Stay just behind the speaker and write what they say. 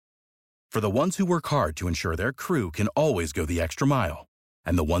For the ones who work hard to ensure their crew can always go the extra mile,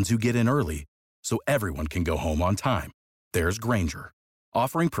 and the ones who get in early so everyone can go home on time, there's Grainger,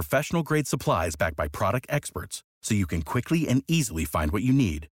 offering professional-grade supplies backed by product experts so you can quickly and easily find what you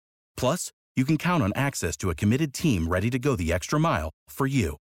need. Plus, you can count on access to a committed team ready to go the extra mile for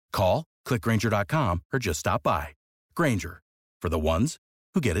you. Call, click Grainger.com, or just stop by. Grainger, for the ones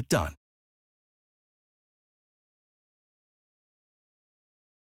who get it done.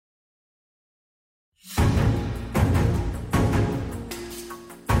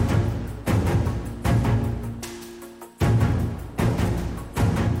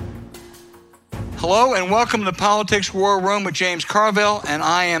 Hello and welcome to Politics War Room with James Carville, and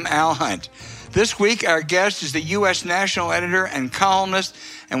I am Al Hunt. This week, our guest is the U.S. national editor and columnist,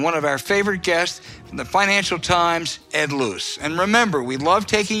 and one of our favorite guests from the Financial Times, Ed Luce. And remember, we love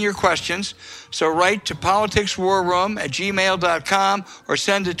taking your questions, so write to politicswarroom@gmail.com or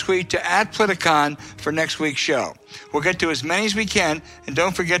send a tweet to @Politicon for next week's show. We'll get to as many as we can, and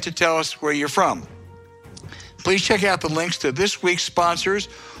don't forget to tell us where you're from. Please check out the links to this week's sponsors,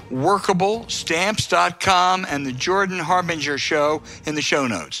 Workable, Stamps.com, and the Jordan Harbinger Show in the show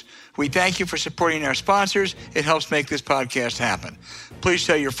notes. We thank you for supporting our sponsors. It helps make this podcast happen. Please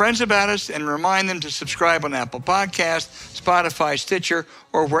tell your friends about us and remind them to subscribe on Apple Podcasts, Spotify, Stitcher,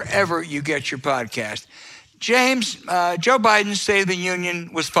 or wherever you get your podcast. James, Joe Biden's State of the Union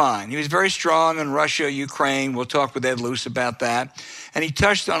was fine. He was very strong on Russia, Ukraine. We'll talk with Ed Luce about that. And he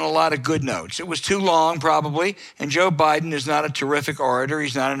touched on a lot of good notes. It was too long, probably, and Joe Biden is not a terrific orator.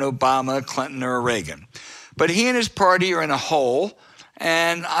 He's not an Obama, Clinton, or a Reagan. But he and his party are in a hole,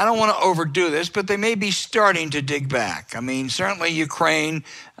 and I don't want to overdo this, but they may be starting to dig back. I mean, certainly Ukraine,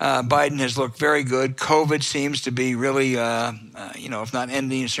 Biden has looked very good. COVID seems to be really, if not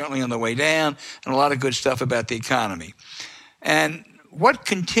ending, certainly on the way down, and a lot of good stuff about the economy. And what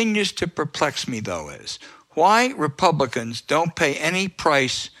continues to perplex me, though, is why Republicans don't pay any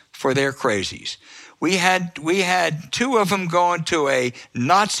price for their crazies. We had two of them going to a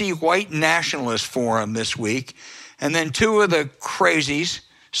Nazi white nationalist forum this week, and then two of the crazies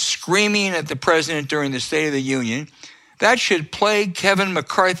screaming at the president during the State of the Union. That should plague Kevin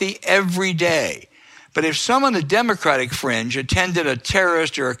McCarthy every day. But if some on the Democratic fringe attended a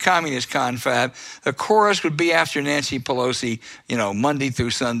terrorist or a communist confab, the chorus would be after Nancy Pelosi, Monday through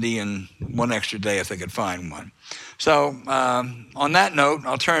Sunday and one extra day if they could find one. So on that note,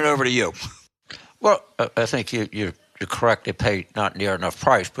 I'll turn it over to you. Well, I think you're correct. They pay not near enough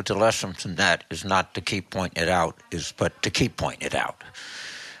price, but the lesson from that is not to keep pointing it out, but to keep pointing it out.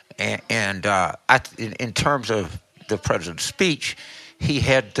 And in terms of the president's speech, he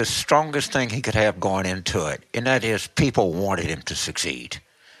had the strongest thing he could have going into it, and that is people wanted him to succeed.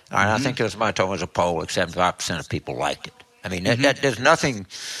 Mm-hmm. And I think as my told was a poll, 75% of people liked it. I mean, there's nothing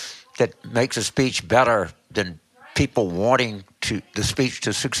that makes a speech better than people wanting the speech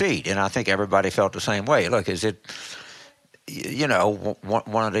to succeed, and I think everybody felt the same way. Look, is it,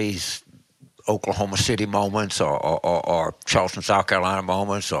 one of these Oklahoma City moments or Charleston, South Carolina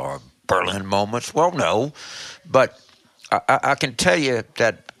moments or Berlin moments? Well, no, but I can tell you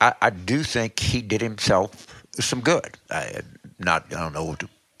that I do think he did himself some good. I don't know what the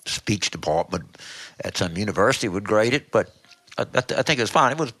speech department at some university would grade it, but I think it was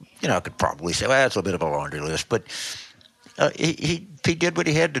fine. It was, I could probably say, well, it's a bit of a laundry list, but he did what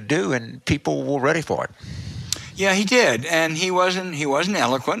he had to do, and people were ready for it. Yeah, he did, and he wasn't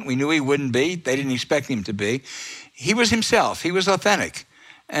eloquent. We knew he wouldn't be. They didn't expect him to be. He was himself. He was authentic.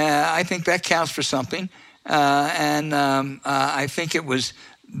 I think that counts for something. I think it was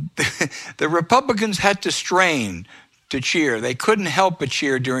the Republicans had to strain to cheer. They couldn't help but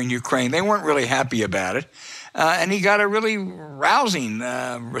cheer during Ukraine. They weren't really happy about it. And he got a really rousing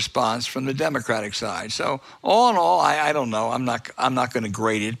response from the Democratic side. So all in all, I don't know. I'm not going to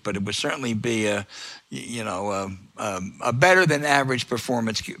grade it, but it would certainly be a better than average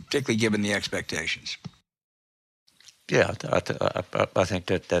performance, particularly given the expectations. Yeah, I think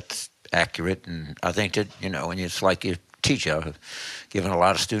that's accurate, and I think that when it's like you teach, I've given a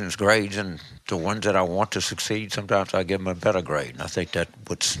lot of students grades, and the ones that I want to succeed, sometimes I give them a better grade, and I think that's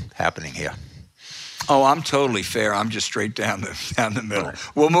what's happening here. Oh, I'm totally fair. I'm just straight down the middle.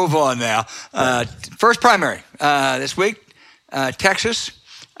 Right. We'll move on now. First primary this week, Texas.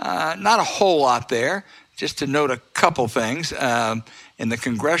 Not a whole lot there. Just to note a couple things. In the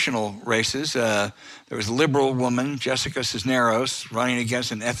congressional races, There was a liberal woman, Jessica Cisneros, running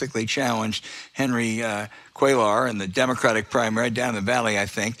against an ethically challenged Henry Cuellar in the Democratic primary down in the Valley, I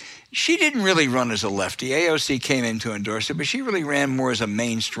think. She didn't really run as a lefty. AOC came in to endorse her, but she really ran more as a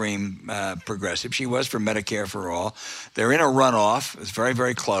mainstream progressive. She was for Medicare for all. They're in a runoff. It's very,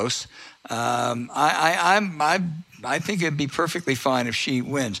 very close. I think it'd be perfectly fine if she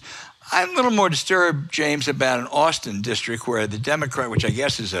wins. I'm a little more disturbed, James, about an Austin district where the Democrat, which I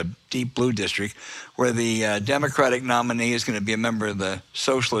guess is a deep blue district, where the Democratic nominee is going to be a member of the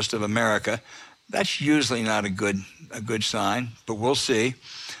Socialist of America. That's usually not a good sign, but we'll see.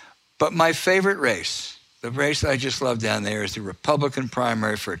 But my favorite race, the race I just love down there, is the Republican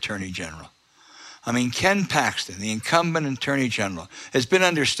primary for Attorney General. I mean, Ken Paxton, the incumbent Attorney General, has been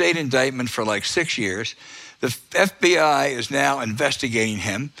under state indictment for like 6 years. The FBI is now investigating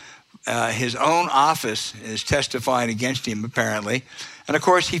him. His own office is testifying against him, apparently. And, of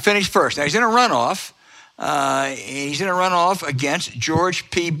course, he finished first. Now, he's in a runoff. He's in a runoff against George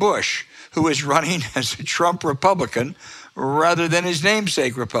P. Bush, who is running as a Trump Republican rather than his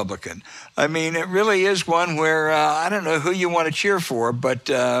namesake Republican. I mean, it really is one where I don't know who you want to cheer for, but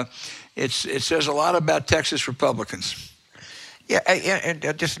it says a lot about Texas Republicans. Yeah,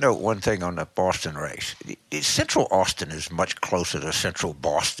 and just note one thing on the Boston race. Central Austin is much closer to Central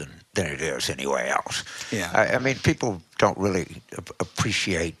Boston than it is anywhere else. Yeah. I mean, people don't really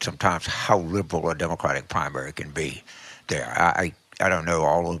appreciate sometimes how liberal a Democratic primary can be there. I don't know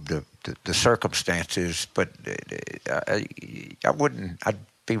all of the circumstances, but I'd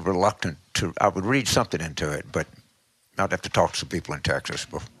be reluctant to, I would read something into it, but I'd have to talk to some people in Texas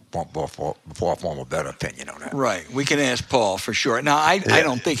before I form a better opinion on that. Right. We can ask Paul for sure. Now, I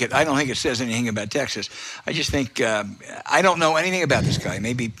don't think it says anything about Texas. I just think I don't know anything about this guy.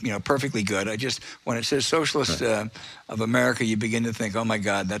 Maybe perfectly good. I just when it says Socialist of America, you begin to think, oh my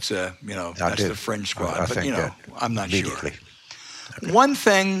God, that's the fringe squad. But I'm not sure. Okay. One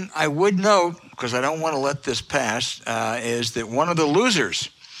thing I would note, because I don't want to let this pass, is that one of the losers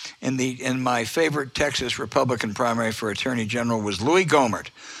in my favorite Texas Republican primary for Attorney General was Louis Gohmert.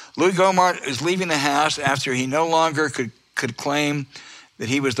 Louis Gohmert is leaving the House after he no longer could claim that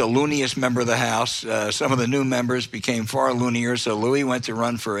he was the looniest member of the House. Some of the new members became far loonier, so Louis went to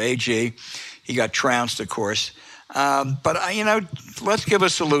run for AG. He got trounced, of course. But let's give a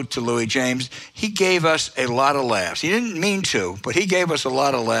salute to Louis, James. He gave us a lot of laughs. He didn't mean to, but he gave us a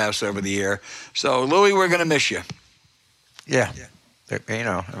lot of laughs over the year. So, Louis, we're going to miss you. Yeah. I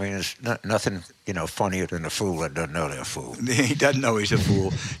mean, it's nothing, funnier than a fool that doesn't know they're a fool. He doesn't know he's a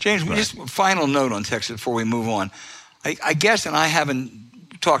fool. James, right. Just final note on Texas before we move on. I guess, and I haven't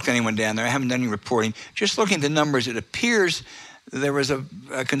talked to anyone down there, I haven't done any reporting, just looking at the numbers, it appears there was a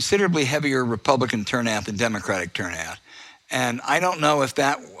considerably heavier Republican turnout than Democratic turnout. And I don't know if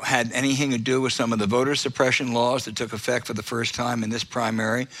that had anything to do with some of the voter suppression laws that took effect for the first time in this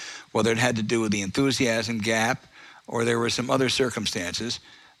primary, whether it had to do with the enthusiasm gap, or there were some other circumstances.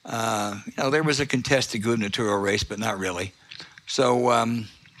 There was a contested gubernatorial race, but not really. So,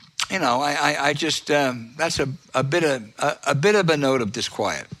 I just that's a bit of a note of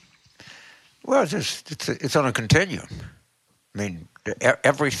disquiet. Well, it's on a continuum. I mean,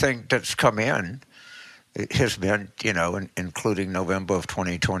 everything that's come in has been, including November of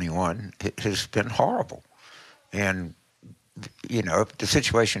 2021, it has been horrible. And, if the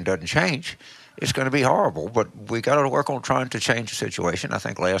situation doesn't change, it's going to be horrible, but we got to work on trying to change the situation. I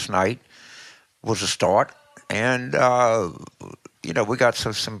think last night was a start, and we got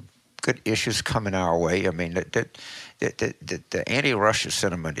some good issues coming our way. I mean, the anti-Russia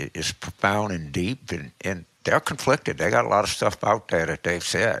sentiment is profound and deep, and they're conflicted. They got a lot of stuff out there that they've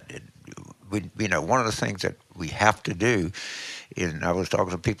said. One of the things that we have to do. And I was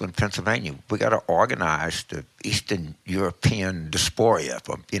talking to people in Pennsylvania. We got to organize the Eastern European diaspora,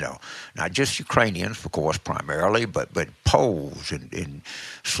 not just Ukrainians, of course, primarily, but Poles and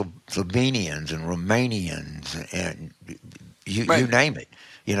Slovenians and Romanians and you name it.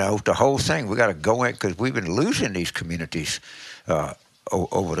 The whole thing. We got to go in because we've been losing these communities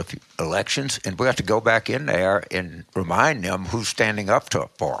over the elections, and we have to go back in there and remind them who's standing up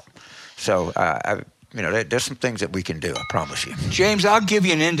for them. So there's some things that we can do, I promise you. James, I'll give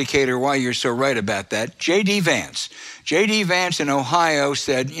you an indicator why you're so right about that. J.D. Vance in Ohio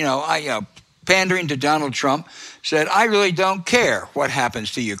said, pandering to Donald Trump, said, I really don't care what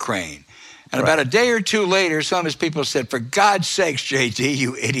happens to Ukraine. And about a day or two later, some of his people said, for God's sakes, J.D.,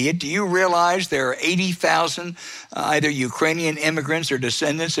 you idiot, do you realize there are 80,000 either Ukrainian immigrants or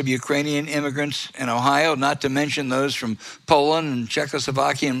descendants of Ukrainian immigrants in Ohio, not to mention those from Poland and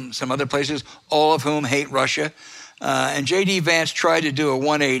Czechoslovakia and some other places, all of whom hate Russia? And J.D. Vance tried to do a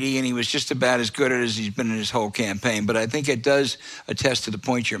 180, and he was just about as good as he's been in his whole campaign. But I think it does attest to the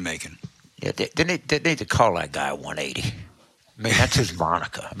point you're making. Yeah, they need to call that guy 180. I mean, that's his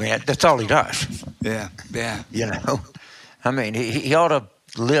moniker. I mean, that's all he does. Yeah. You know? I mean, he ought to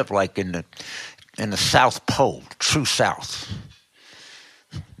live like in the South Pole, true South.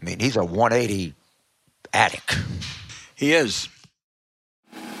 I mean, he's a 180 addict. He is.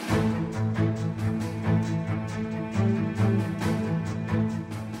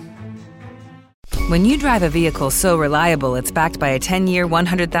 When you drive a vehicle so reliable it's backed by a 10-year,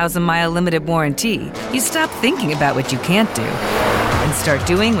 100,000-mile limited warranty, you stop thinking about what you can't do and start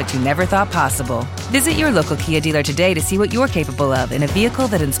doing what you never thought possible. Visit your local Kia dealer today to see what you're capable of in a vehicle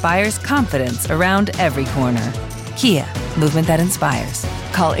that inspires confidence around every corner. Kia, movement that inspires.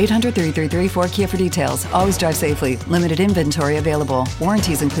 Call 800-333-4KIA for details. Always drive safely. Limited inventory available.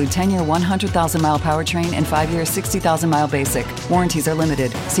 Warranties include 10-year 100,000-mile powertrain and 5-year 60,000-mile basic. Warranties are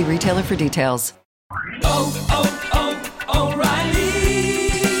limited. See retailer for details. O'Reilly.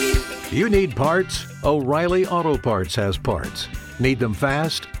 You need parts? O'Reilly Auto Parts has parts. Need them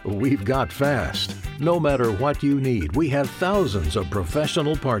fast? We've got fast. No matter what you need, we have thousands of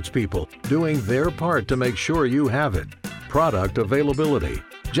professional parts people doing their part to make sure you have it. Product availability.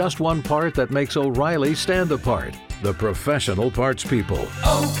 Just one part that makes O'Reilly stand apart. The professional parts people.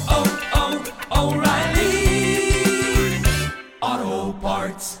 O'Reilly Auto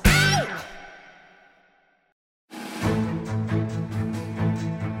Parts.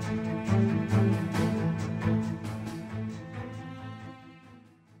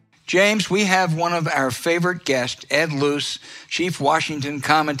 James, we have one of our favorite guests, Ed Luce, chief Washington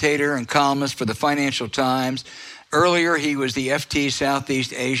commentator and columnist for the Financial Times. Earlier, he was the FT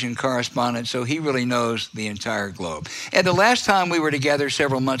Southeast Asian correspondent, so he really knows the entire globe. And the last time we were together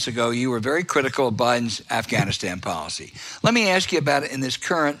several months ago, you were very critical of Biden's Afghanistan policy. Let me ask you about it in this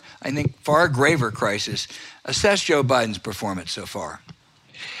current, I think, far graver crisis. Assess Joe Biden's performance so far.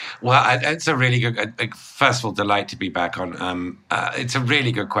 Well, it's a really good, first of all, delight to be back on. It's a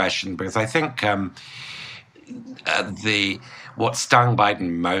really good question because I think what stung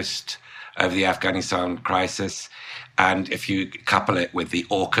Biden most over the Afghanistan crisis, and if you couple it with the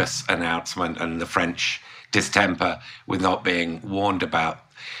AUKUS announcement and the French distemper with not being warned about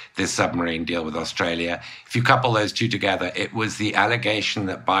this submarine deal with Australia, if you couple those two together, it was the allegation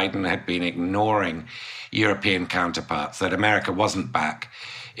that Biden had been ignoring European counterparts, that America wasn't back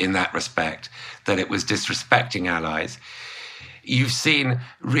in that respect, that it was disrespecting allies. You've seen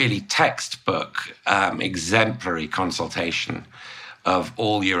really textbook, exemplary consultation of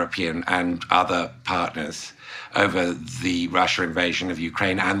all European and other partners over the Russia invasion of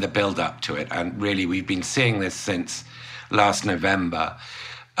Ukraine and the build-up to it. And really, we've been seeing this since last November,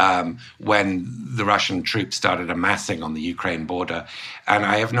 when the Russian troops started amassing on the Ukraine border. And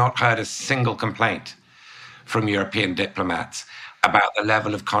I have not heard a single complaint from European diplomats about the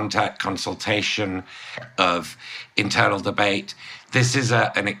level of contact, consultation, of internal debate. This is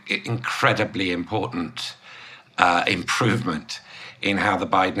an incredibly important improvement in how the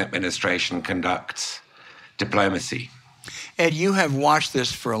Biden administration conducts diplomacy. Ed, you have watched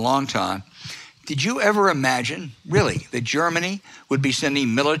this for a long time. Did you ever imagine, really, that Germany would be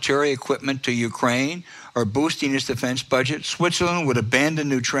sending military equipment to Ukraine or boosting its defense budget? Switzerland would abandon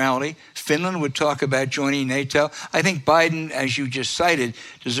neutrality. Finland would talk about joining NATO. I think Biden, as you just cited,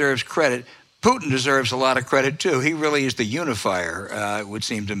 deserves credit. Putin deserves a lot of credit, too. He really is the unifier, it would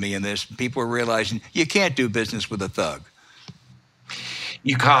seem to me, in this. People are realizing you can't do business with a thug.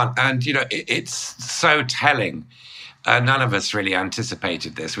 You can't. And, it's so telling. None of us really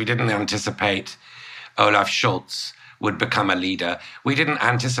anticipated this. We didn't anticipate Olaf Scholz would become a leader. We didn't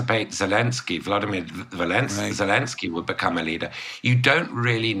anticipate Volodymyr Zelensky would become a leader. You don't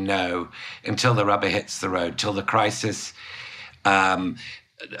really know until the rubber hits the road, till the crisis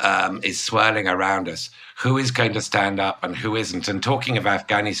is swirling around us, who is going to stand up and who isn't. And talking of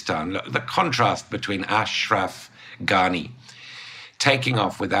Afghanistan, look, the contrast between Ashraf Ghani taking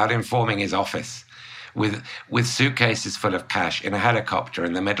off without informing his office, with suitcases full of cash in a helicopter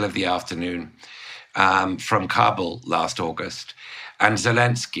in the middle of the afternoon from Kabul last August, and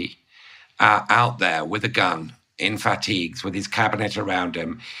Zelensky out there with a gun in fatigues with his cabinet around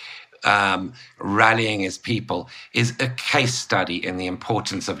him, rallying his people, is a case study in the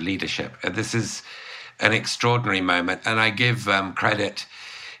importance of leadership. This is an extraordinary moment, and I give credit,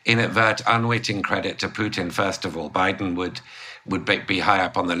 unwitting credit to Putin, first of all. Biden would be high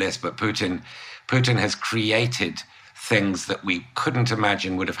up on the list, but Putin has created things that we couldn't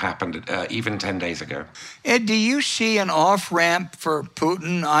imagine would have happened even 10 days ago. Ed, do you see an off-ramp for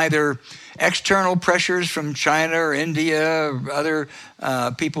Putin, either external pressures from China or India or other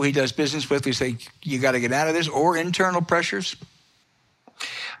people he does business with who say, you got to get out of this, or internal pressures?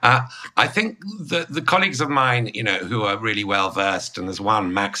 I think the colleagues of mine, who are really well-versed, and there's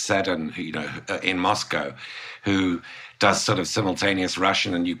one, Max Seddon, who, in Moscow, who does sort of simultaneous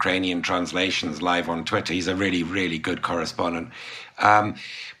Russian and Ukrainian translations live on Twitter. He's a really, really good correspondent.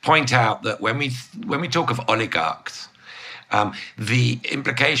 Point out that when we talk of oligarchs, the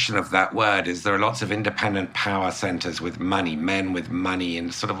implication of that word is there are lots of independent power centers with money, men with money,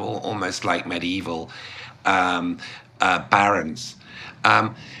 and sort of almost like medieval barons.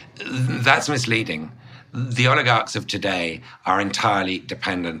 That's misleading. The oligarchs of today are entirely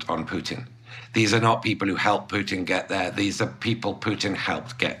dependent on Putin. These are not people who helped Putin get there. These are people Putin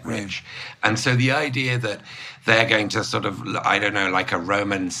helped get rich. And so the idea that they're going to sort of, I don't know, like a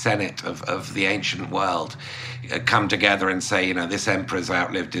Roman Senate of the ancient world, come together and say, this emperor's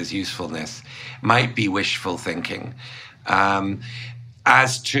outlived his usefulness, might be wishful thinking.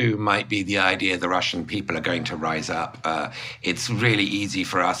 As too might be the idea the Russian people are going to rise up. It's really easy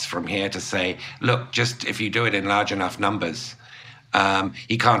for us from here to say, look, just if you do it in large enough numbers,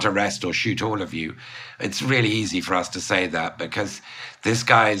 he can't arrest or shoot all of you. It's really easy for us to say that because this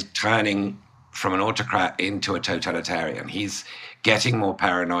guy is turning from an autocrat into a totalitarian. He's getting more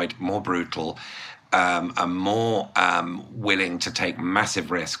paranoid, more brutal, and more willing to take massive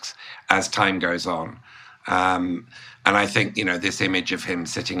risks as time goes on. And I think, this image of him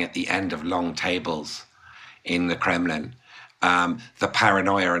sitting at the end of long tables in the Kremlin, the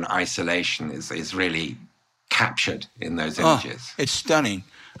paranoia and isolation is really captured in those images. It's stunning.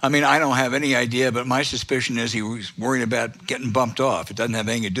 I mean, I don't have any idea, but my suspicion is he was worried about getting bumped off. It doesn't have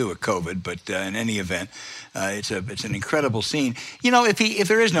anything to do with COVID, but in any event, it's an incredible scene. If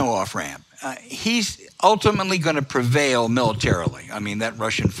there is no off-ramp, he's ultimately going to prevail militarily. I mean, that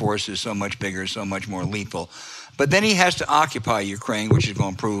Russian force is so much bigger, so much more lethal. But then he has to occupy Ukraine, which is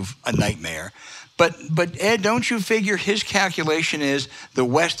going to prove a nightmare. But Ed, don't you figure his calculation is the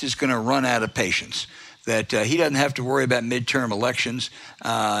West is going to run out of patience, that he doesn't have to worry about midterm elections.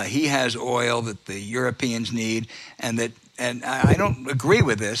 He has oil that the Europeans need, and I don't agree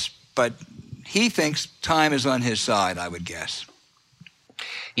with this, but he thinks time is on his side, I would guess.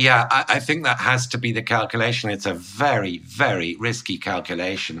 Yeah, I think that has to be the calculation. It's a very, very risky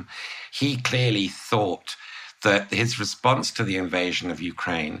calculation. He clearly thought that his response to the invasion of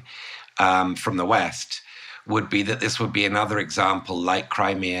Ukraine from the West would be that this would be another example like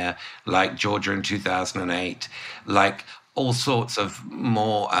Crimea, like Georgia in 2008, like all sorts of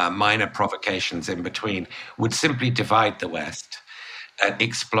more minor provocations in between, would simply divide the West and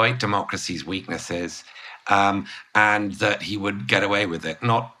exploit democracy's weaknesses, and that he would get away with it,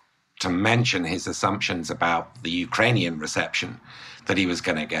 not to mention his assumptions about the Ukrainian reception that he was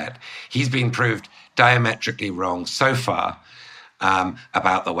going to get. He's been proved diametrically wrong so far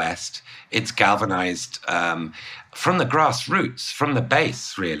about the West. It's galvanized from the grassroots, from the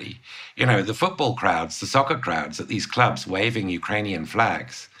base, really. The football crowds, the soccer crowds at these clubs waving Ukrainian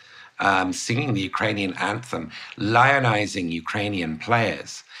flags, singing the Ukrainian anthem, lionizing Ukrainian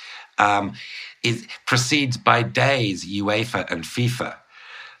players. It precedes by days UEFA and FIFA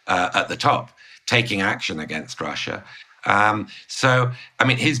at the top, taking action against Russia. So,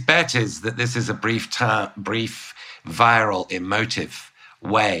 his bet is that this is a brief, viral, emotive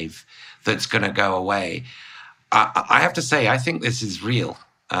wave that's going to go away. I have to say, I think this is real.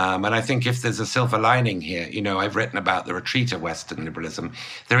 And I think if there's a silver lining here, I've written about the retreat of Western liberalism.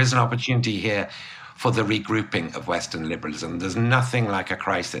 There is an opportunity here for the regrouping of Western liberalism. There's nothing like a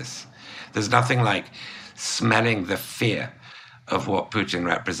crisis. There's nothing like smelling the fear of what Putin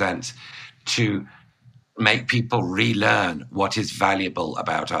represents to make people relearn what is valuable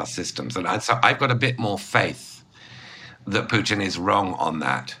about our systems. And so I've got a bit more faith that Putin is wrong on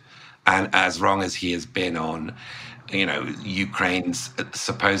that, and as wrong as he has been on, Ukraine's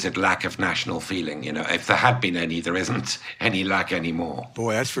supposed lack of national feeling. If there had been any, there isn't any lack anymore.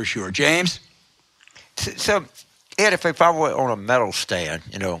 Boy, that's for sure. James? So, Ed, if I were on a medal stand,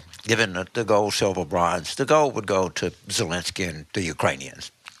 given the gold, silver, bronze, the gold would go to Zelensky and the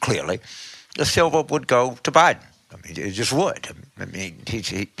Ukrainians, clearly. The silver would go to Biden. It just would.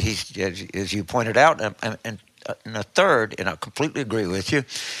 He's as you pointed out, and a third, and I completely agree with you,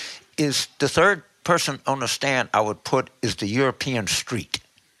 is the third person on the stand I would put is the European street.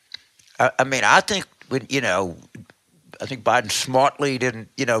 I think I think Biden smartly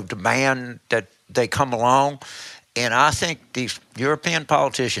didn't, demand that they come along, and I think these European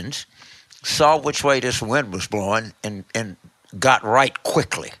politicians saw which way this wind was blowing and got right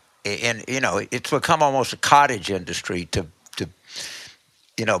quickly. And, it's become almost a cottage industry to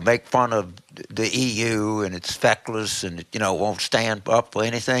make fun of the EU and it's feckless and, won't stand up for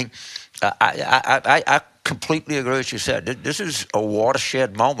anything. I completely agree with what you said. This is a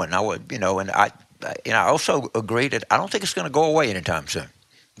watershed moment. And I also agree that I don't think it's going to go away anytime soon.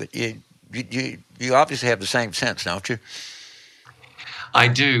 But you obviously have the same sense, don't you? I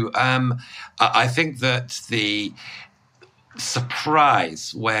do. I think that the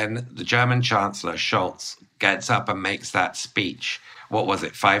surprise when the German Chancellor Scholz gets up and makes that speech, what was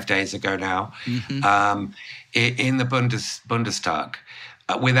it, 5 days ago now, in the Bundestag,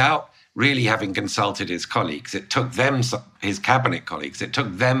 without really having consulted his colleagues, it took them, his cabinet colleagues, it took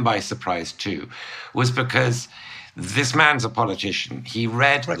them by surprise too, was because this man's a politician. He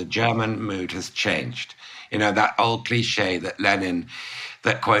read the German mood has changed. That old cliche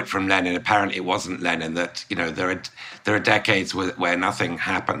that quote from Lenin, apparently it wasn't Lenin, that, there are decades where nothing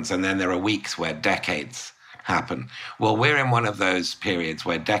happens, and then there are weeks where decades happen. Well, we're in one of those periods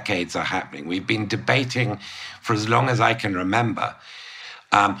where decades are happening. We've been debating for as long as I can remember,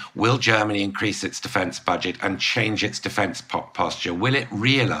 will Germany increase its defense budget and change its defense posture? Will it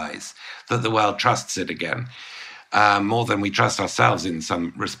realize that the world trusts it again? More than we trust ourselves in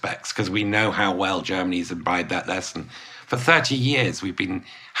some respects, because we know how well Germany's imbibed that lesson. For 30 years, we've been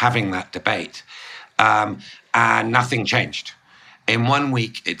having that debate, and nothing changed. In 1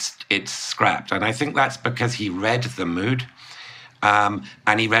 week, it's scrapped. And I think that's because he read the mood, and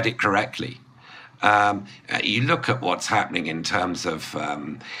he read it correctly. You look at what's happening in terms of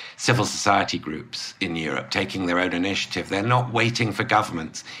civil society groups in Europe taking their own initiative. They're not waiting for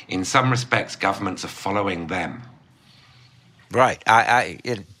governments. In some respects, governments are following them. Right. A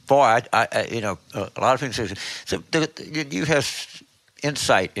lot of things. So you have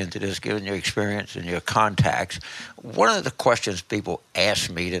insight into this, given your experience and your contacts. One of the questions people ask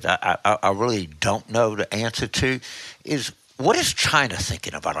me that I really don't know the answer to is, what is China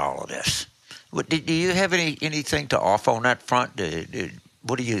thinking about all of this? Do you have anything to offer on that front?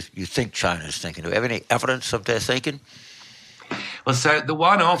 What do you think China is thinking? Do you have any evidence of their thinking? Well, so the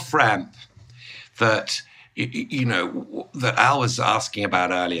one off-ramp that that Al was asking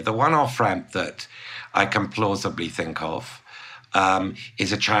about earlier, the one off-ramp that I can plausibly think of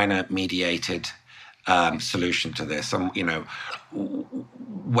is a China-mediated solution to this.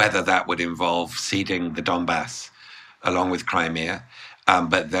 Whether that would involve ceding the Donbass along with Crimea,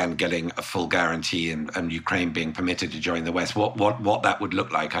 but then getting a full guarantee and Ukraine being permitted to join the West. What that would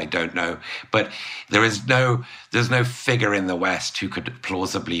look like, I don't know. But there's no figure in the West who could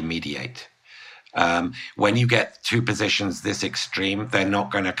plausibly mediate. When you get two positions this extreme, they're not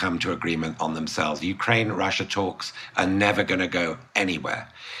going to come to agreement on themselves. Ukraine-Russia talks are never going to go anywhere.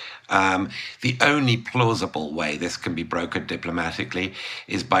 The only plausible way this can be brokered diplomatically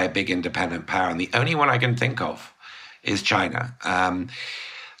is by a big independent power. And the only one I can think of is China.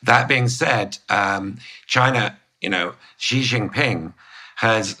 That being said, China, Xi Jinping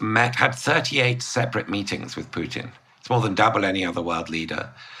has had 38 separate meetings with Putin. It's more than double any other world leader.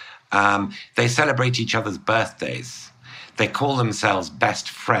 They celebrate each other's birthdays. They call themselves best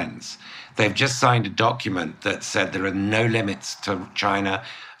friends. They've just signed a document that said there are no limits to China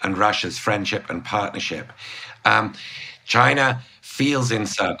and Russia's friendship and partnership. China feels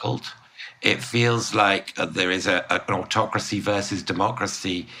encircled. It feels like there is an autocracy versus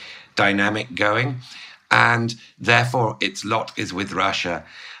democracy dynamic going, and therefore its lot is with Russia.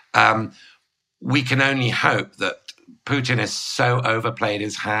 We can only hope that Putin has so overplayed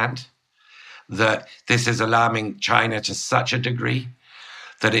his hand that this is alarming China to such a degree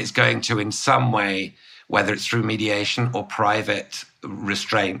that it's going to, in some way, whether it's through mediation or private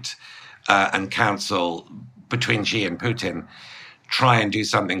restraint and counsel between Xi and Putin, try and do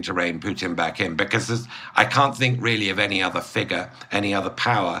something to rein Putin back in. Because I can't think really of any other figure, any other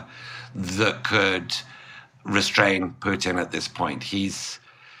power that could restrain Putin at this point. He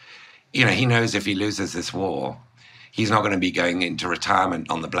knows if he loses this war, he's not going to be going into retirement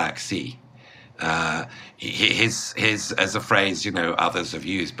on the Black Sea. His as a phrase, others have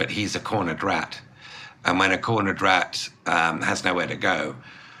used, but he's a cornered rat. And when a cornered rat has nowhere to go,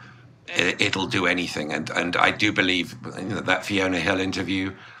 it'll do anything. And I do believe that Fiona Hill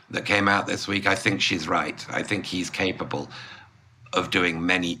interview that came out this week, I think she's right. I think he's capable of doing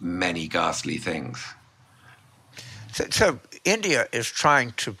many, many ghastly things. So India is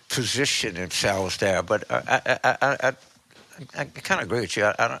trying to position themselves there, but I kind of agree with you.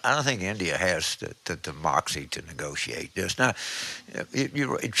 I don't think India has the moxie to negotiate this. Now,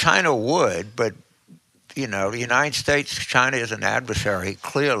 China would, but the United States, China is an adversary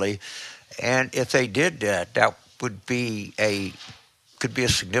clearly, And if they did that, that would be could be a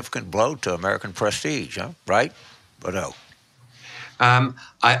significant blow to American prestige, right? Or no?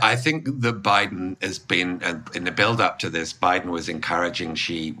 I think that Biden has been, in the build-up to this, Biden was encouraging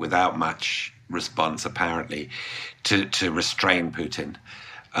Xi, without much response apparently, to restrain Putin.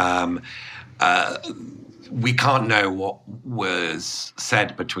 We can't know what was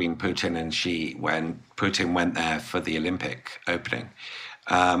said between Putin and Xi when Putin went there for the Olympic opening.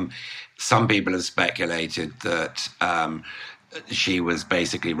 Some people have speculated that Xi was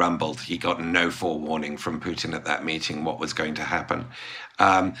basically rumbled. He got no forewarning from Putin at that meeting what was going to happen.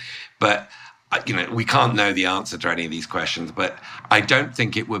 But we can't know the answer to any of these questions. But I don't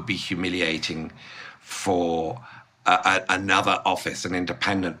think it would be humiliating for another office, an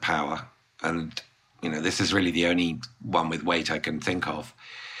independent power, and this is really the only one with weight I can think of,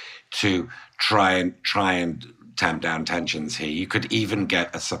 to try and tamp down tensions here. You could even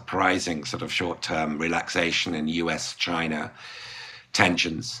get a surprising sort of short-term relaxation in US-China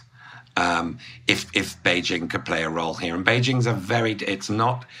tensions if Beijing could play a role here. And Beijing's it's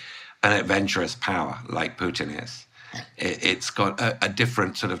not an adventurous power like Putin is. It's got a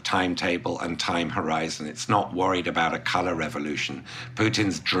different sort of timetable and time horizon. It's not worried about a color revolution.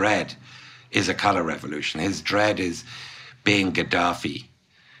 Putin's dread is a color revolution. His dread is being Gaddafi,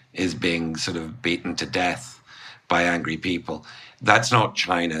 is being sort of beaten to death by angry people. That's not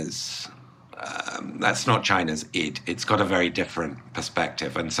China's id. It's got a very different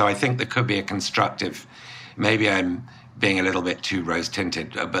perspective. And so I think there could be a constructive, maybe I'm being a little bit too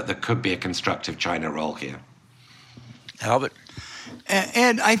rose-tinted, but there could be a constructive China role here. Albert?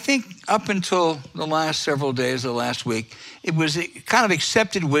 And I think up until the last several days, the last week, it was a kind of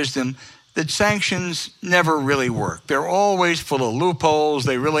accepted wisdom that sanctions never really work. They're always full of loopholes.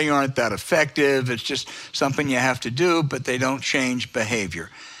 They really aren't that effective. It's just something you have to do, but they don't change behavior.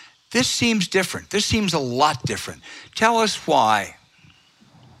 This seems different. This seems a lot different. Tell us why.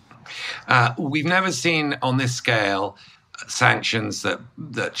 We've never seen on this scale sanctions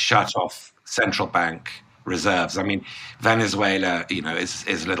that shut off central bank reserves. I mean, Venezuela,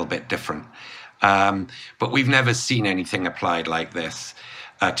 is a little bit different. But we've never seen anything applied like this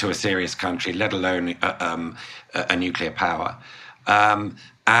to a serious country, let alone a nuclear power.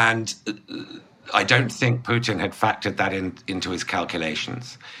 And I don't think Putin had factored that into his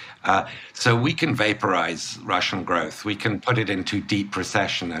calculations. So we can vaporize Russian growth. We can put it into deep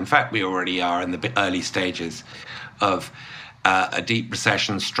recession. In fact, we already are in the early stages of a deep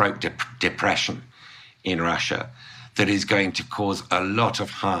recession stroke depression in Russia that is going to cause a lot of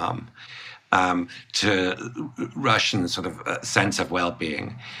harm to Russian sort of sense of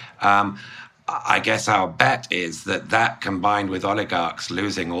well-being. I guess our bet is that combined with oligarchs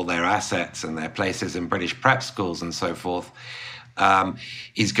losing all their assets and their places in British prep schools and so forth,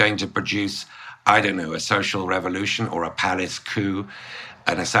 is going to produce, I don't know, a social revolution or a palace coup,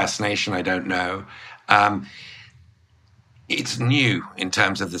 an assassination, I don't know. It's new in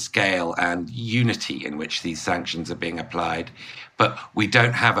terms of the scale and unity in which these sanctions are being applied, but we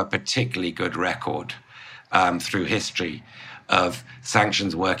don't have a particularly good record through history of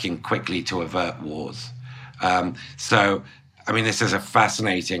sanctions working quickly to avert wars. So, I mean, this is a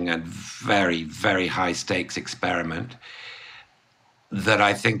fascinating and very, very high stakes experiment that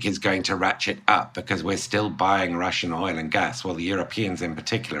I think is going to ratchet up because we're still buying Russian oil and gas, well, the Europeans in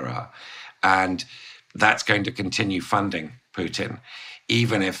particular are, and that's going to continue funding Putin,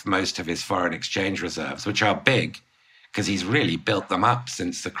 even if most of his foreign exchange reserves, which are big, because he's really built them up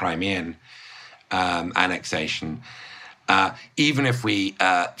since the Crimean annexation, even if we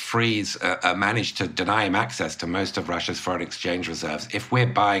manage to deny him access to most of Russia's foreign exchange reserves, if we're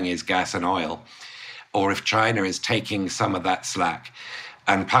buying his gas and oil, or if China is taking some of that slack,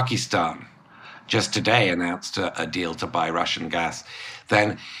 and Pakistan just today announced a deal to buy Russian gas,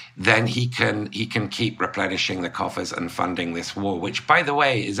 then he can keep replenishing the coffers and funding this war, which, by the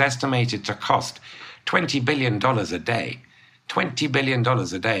way, is estimated to cost $20 billion a day. $20 billion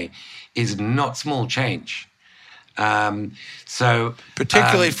a day is not small change.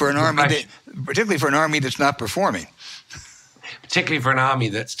 Particularly for an army that's not performing. Particularly for an army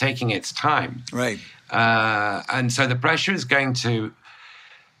that's taking its time. Right. And so the pressure is going to,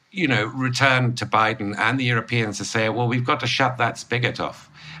 return to Biden and the Europeans to say, well, we've got to shut that spigot off.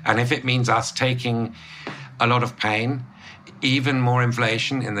 And if it means us taking a lot of pain, even more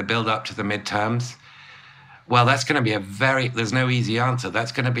inflation in the build-up to the midterms, well, that's going to be there's no easy answer.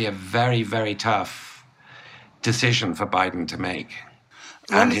 That's going to be a very, very tough decision for Biden to make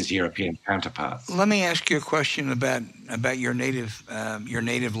and his European counterparts. Let me ask you a question about your native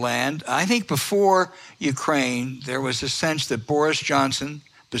land. I think before Ukraine, there was a sense that Boris Johnson,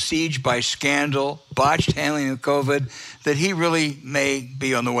 besieged by scandal, botched handling of COVID, that he really may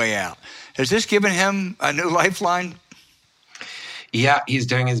be on the way out. Has this given him a new lifeline? Yeah, he's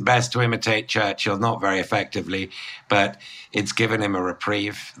doing his best to imitate Churchill, not very effectively, but it's given him a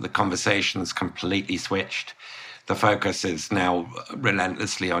reprieve. The conversation's completely switched. The focus is now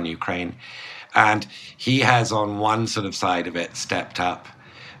relentlessly on Ukraine. And he has, on one sort of side of it, stepped up,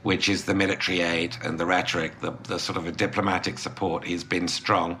 which is the military aid and the rhetoric, the sort of a diplomatic support. He's been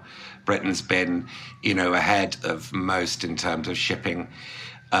strong. Britain's been, ahead of most in terms of shipping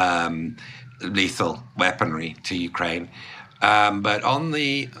lethal weaponry to Ukraine. But on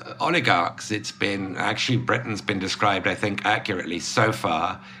the oligarchs, Britain's been described, I think, accurately so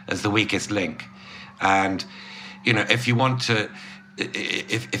far as the weakest link. And, if you want to,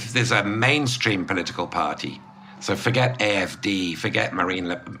 if there's a mainstream political party, so forget AfD, forget Marine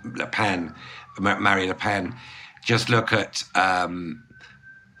Le Pen, just look at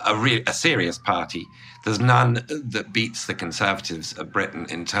a serious party. There's none that beats the Conservatives of Britain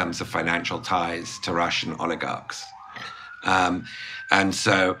in terms of financial ties to Russian oligarchs. And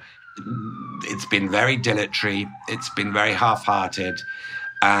so it's been very dilatory, it's been very half-hearted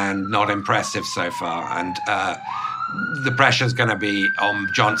and not impressive so far. And the pressure's going to be on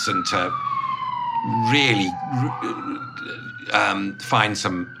Johnson to really find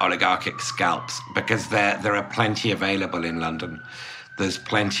some oligarchic scalps, because there are plenty available in London. There's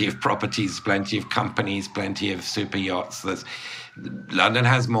plenty of properties, plenty of companies, plenty of super yachts. London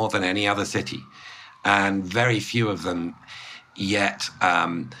has more than any other city, and very few of them yet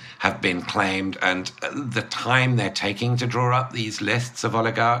have been claimed. And the time they're taking to draw up these lists of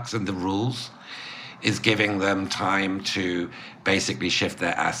oligarchs and the rules is giving them time to basically shift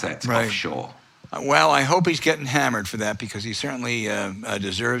their assets offshore. Well, I hope he's getting hammered for that, because he certainly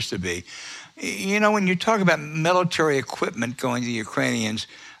deserves to be. When you talk about military equipment going to the Ukrainians,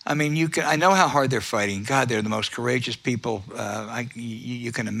 I mean, I know how hard they're fighting. God, they're the most courageous people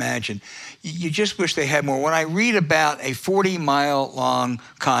you can imagine. You just wish they had more. When I read about a 40-mile-long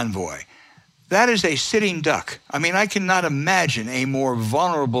convoy, that is a sitting duck. I mean, I cannot imagine a more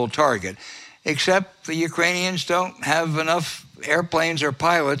vulnerable target, except the Ukrainians don't have enough airplanes or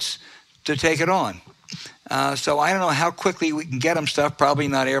pilots to take it on. So I don't know how quickly we can get them stuff, probably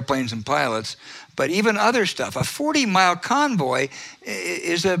not airplanes and pilots, but even other stuff. A 40-mile convoy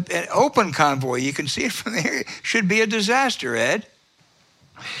is an open convoy. You can see it from there. Should be a disaster, Ed.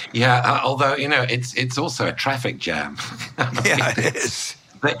 Yeah, although, it's also a traffic jam. Yeah, it is.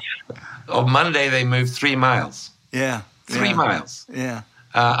 On Monday, they moved 3 miles. Yeah. 3 miles. Yeah.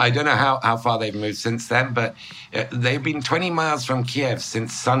 I don't know how far they've moved since then, but they've been 20 miles from Kiev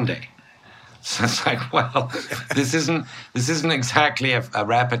since Sunday. So it's like, well, this isn't exactly a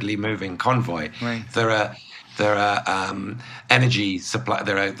rapidly moving convoy. Right. There are energy supply.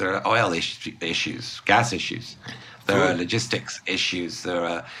 There are oil issues, gas issues. There are logistics issues.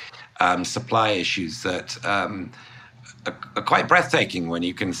 There are supply issues that are quite breathtaking when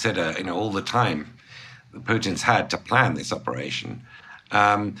you consider, all the time Putin's had to plan this operation.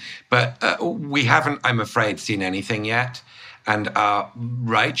 But we haven't, I'm afraid, seen anything yet. And our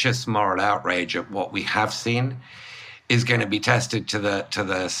righteous moral outrage at what we have seen is going to be tested to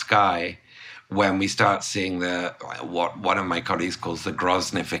the sky when we start seeing what one of my colleagues calls the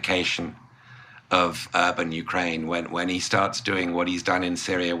Groznification of urban Ukraine. When he starts doing what he's done in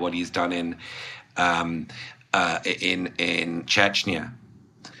Syria, what he's done in Chechnya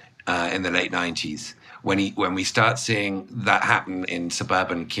in the late 90s. When we start seeing that happen in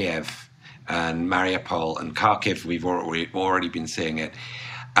suburban Kiev and Mariupol and Kharkiv, we've already been seeing it.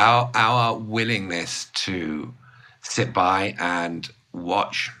 Our willingness to sit by and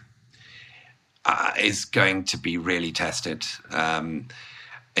watch is going to be really tested.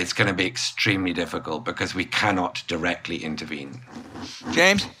 It's going to be extremely difficult because we cannot directly intervene.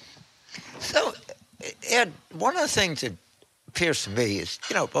 James? So, Ed, one of the things that appears to me is,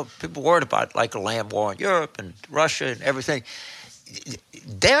 people worried about like a land war in Europe and Russia and everything.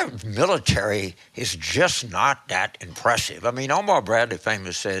 Their military is just not that impressive. I mean, Omar Bradley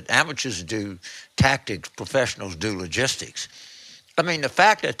famously said, amateurs do tactics, professionals do logistics. I mean, the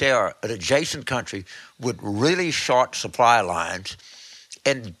fact that they are an adjacent country with really short supply lines,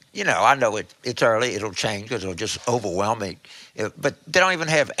 and, I know it's early, it'll change because it'll just overwhelm me, but they don't even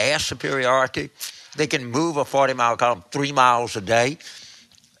have air superiority. They can move a 40-mile column 3 miles a day.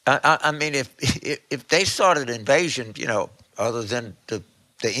 I mean, if they started an invasion, other than the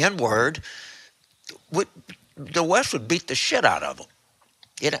N-word, the West would beat the shit out of them.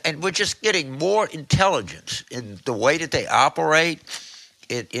 And we're just getting more intelligence in the way that they operate,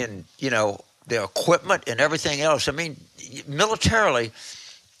 in their equipment and everything else. I mean, militarily,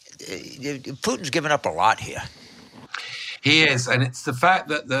 Putin's given up a lot here. He is, and it's the fact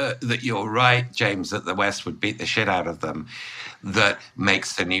that you're right, James, that the West would beat the shit out of them that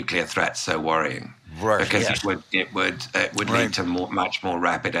makes the nuclear threat so worrying. Right, because yes. it would Right. lead to much more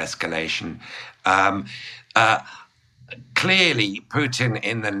rapid escalation. Clearly, Putin,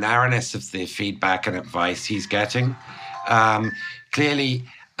 in the narrowness of the feedback and advice he's getting, clearly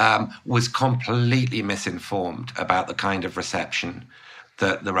was completely misinformed about the kind of reception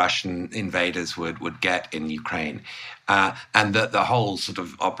that the Russian invaders would get in Ukraine, and that the whole sort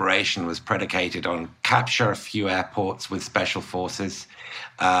of operation was predicated on capture a few airports with special forces,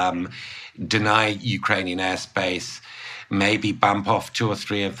 deny Ukrainian airspace, maybe bump off 2 or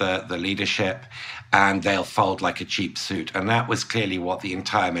 3 of the leadership, and they'll fold like a cheap suit. And that was clearly what the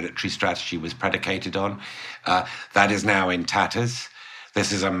entire military strategy was predicated on. That is now in tatters.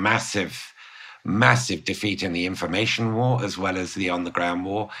 This is a massive defeat in the information war as well as the on-the-ground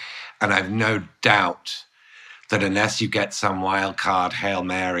war. And I've no doubt that unless you get some wild card, Hail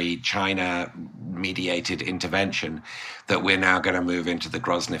Mary, China-mediated intervention, that we're now going to move into the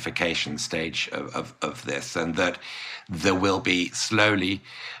Groznification stage of this, and that there will be slowly,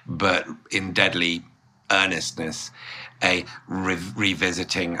 but in deadly earnestness, a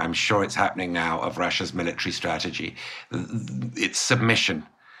revisiting, I'm sure it's happening now, of Russia's military strategy. Its submission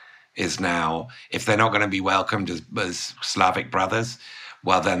is now, if they're not going to be welcomed as Slavic brothers,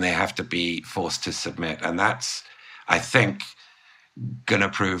 well, then they have to be forced to submit. And that's, I think, going to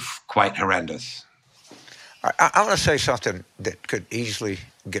prove quite horrendous. I want to say something that could easily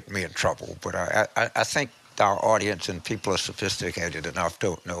get me in trouble, but I think our audience and people are sophisticated enough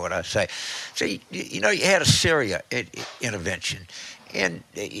to know what I say. So, you had a Syria intervention, and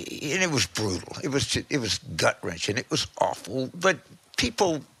it was brutal. It was gut-wrenching. It was awful. But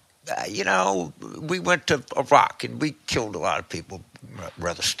people, we went to Iraq, and we killed a lot of people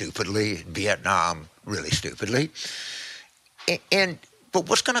rather stupidly, in Vietnam really stupidly. But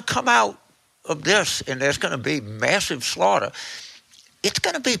what's going to come out of this, and there's going to be massive slaughter, it's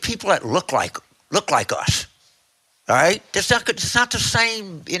going to be people that look like us. All right? It's not the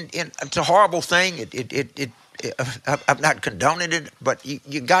same. It's a horrible thing. I'm not condoning it, but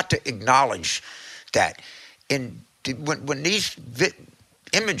you got to acknowledge that. And when these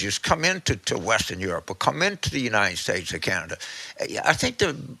images come into Western Europe or come into the United States or Canada, I think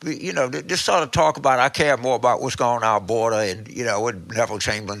this sort of talk about I care more about what's going on our border, and what Neville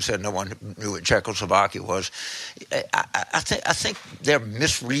Chamberlain said, no one knew what Czechoslovakia was. I think they're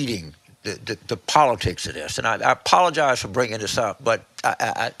misreading the politics of this, and I apologize for bringing this up, but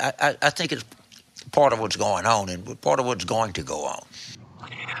I think it's part of what's going on and part of what's going to go on.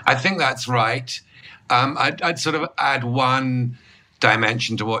 I think that's right. I'd sort of add one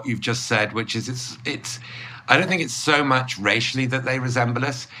dimension to what you've just said, which is it's. I don't think it's so much racially that they resemble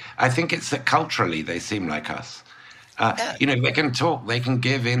us. I think it's that culturally they seem like us. They can talk, they can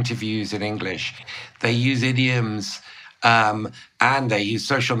give interviews in English, they use idioms. And they use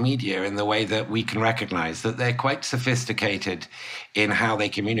social media in the way that we can recognize that they're quite sophisticated in how they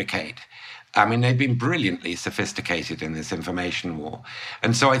communicate. I mean, they've been brilliantly sophisticated in this information war.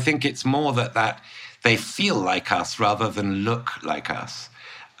 And so I think it's more that they feel like us rather than look like us,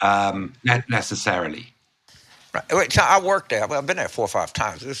 not necessarily. Right. So I worked there. Well, I've been there 4 or 5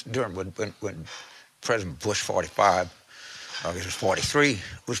 times. This is during when President Bush 45, I guess it was 43,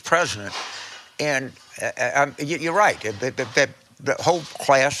 was president. And you're right. The whole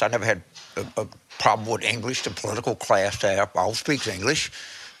class, I never had a problem with English. The political class there all speaks English.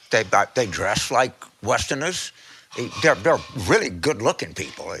 They dress like Westerners. They're really good-looking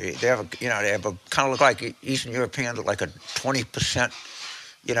people. They have a kind of look like Eastern Europeans, like a 20%,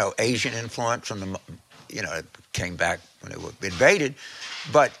 Asian influence, and it came back when they were invaded.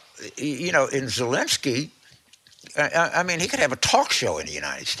 But in Zelensky, I mean, he could have a talk show in the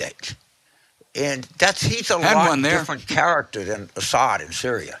United States. And he's a lot different character than Assad in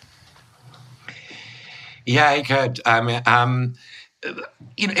Syria. Yeah, he could. I mean,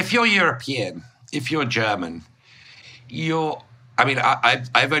 if you're European, if you're German,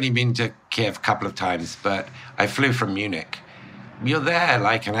 I've only been to Kiev a couple of times, but I flew from Munich. You're there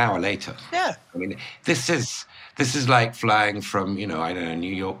like an hour later. Yeah. I mean, this is like flying from,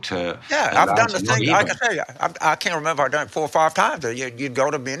 New York to... Yeah, I've done the thing. Like I say, I can't remember. I've done it 4 or 5 times. You'd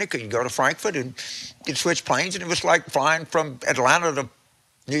go to Munich or you'd go to Frankfurt and you'd switch planes, and it was like flying from Atlanta to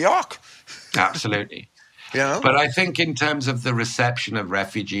New York. Absolutely. But I think in terms of the reception of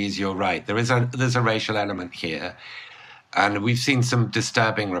refugees, you're right. There's a racial element here. And we've seen some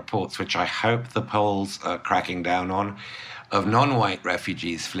disturbing reports, which I hope the Poles are cracking down on, of non-white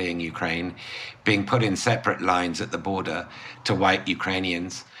refugees fleeing Ukraine being put in separate lines at the border to white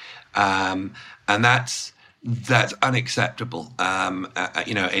Ukrainians. and that's unacceptable.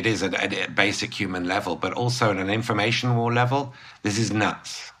 It is at a basic human level, but also at an information war level, this is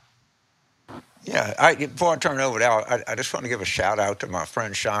nuts. Yeah, before I turn it over to Al, I just want to give a shout out to my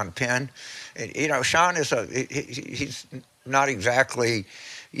friend Sean Penn. Sean is he's not exactly,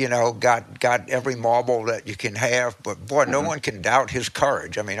 got every marble that you can have, but boy, no one can doubt his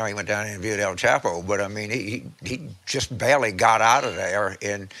courage. I mean, he went down and interviewed El Chapo, but I mean, he just barely got out of there,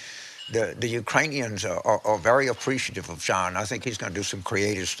 and the Ukrainians are very appreciative of Sean. I think he's going to do some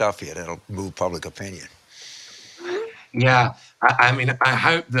creative stuff here that'll move public opinion. Yeah, I mean, I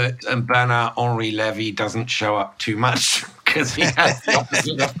hope that Bernard-Henri Lévy doesn't show up too much because he has the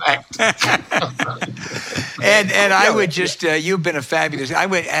opposite effect. And I would just, you've been a fabulous, I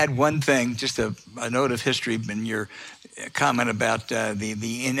would add one thing, just a note of history in your comment about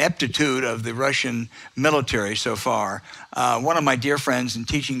the ineptitude of the Russian military so far. One of my dear friends and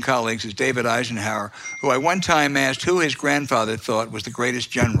teaching colleagues is David Eisenhower, who I one time asked who his grandfather thought was the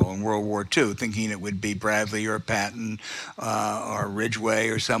greatest general in World War II, thinking it would be Bradley or Patton or Ridgway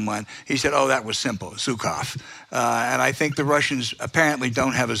or someone. He said, that was simple, Zhukov. And I think the Russians apparently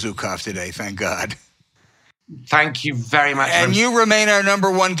don't have a Zhukov today, thank God. Thank you very much. And you remain our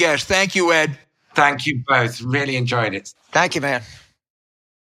number one guest. Thank you, Ed. Thank you both. Really enjoyed it. Thank you, man.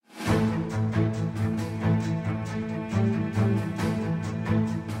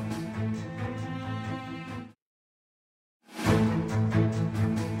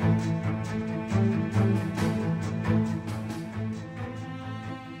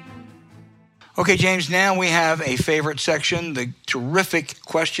 Okay, James, now we have a favorite section, the terrific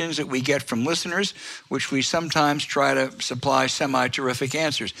questions that we get from listeners, which we sometimes try to supply semi-terrific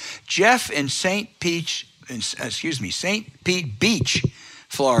answers. Jeff in St. Pete Beach,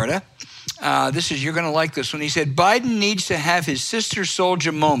 Florida. You're going to like this one. He said, Biden needs to have his sister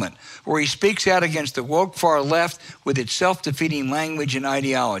soldier moment where he speaks out against the woke far left with its self-defeating language and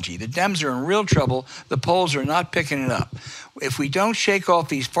ideology. The Dems are in real trouble. The polls are not picking it up. If we don't shake off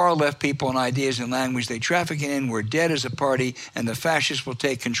these far left people and ideas and language they traffic in, we're dead as a party and the fascists will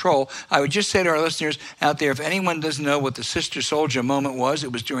take control. I would just say to our listeners out there, if anyone doesn't know what the sister soldier moment was,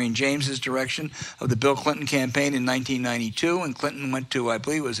 it was during James's direction of the Bill Clinton campaign in 1992, and Clinton went to, I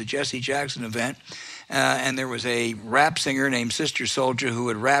believe it was a Jesse Jackson event, and there was a rap singer named Sister Soldier who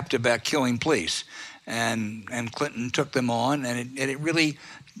had rapped about killing police, and Clinton took them on, and it really,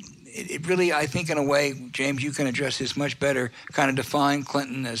 I think in a way, James, you can address this much better, kind of define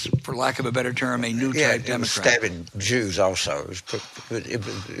Clinton as, for lack of a better term, a new type Democrat. It was stabbing Jews also.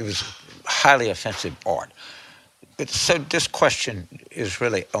 It was highly offensive art. So this question is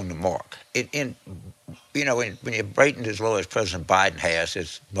really on the mark. When you're rating as low as President Biden has,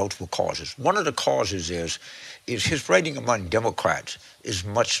 there's multiple causes. One of the causes is his rating among Democrats is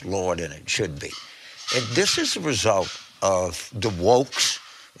much lower than it should be. And this is a result of the wokes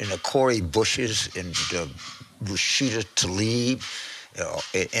and the Cori Bushes and the Rashida Tlaib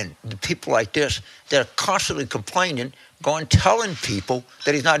and the people like this that are constantly complaining, telling people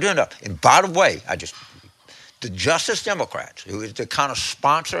that he's not doing enough. And by the way, the Justice Democrats, who is the kind of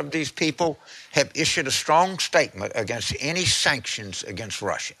sponsor of these people, have issued a strong statement against any sanctions against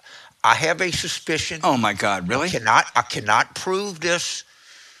Russia. I have a suspicion. Oh, my God, really? I cannot prove this,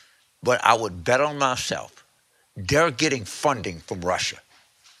 but I would bet on myself. They're getting funding from Russia.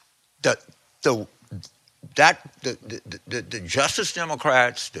 The Justice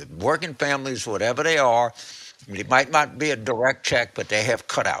Democrats, the working families, whatever they are, it might not be a direct check, but they have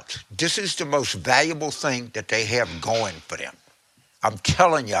cutouts. This is the most valuable thing that they have going for them. I'm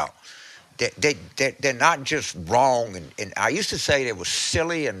telling y'all, they're not just wrong. And I used to say they were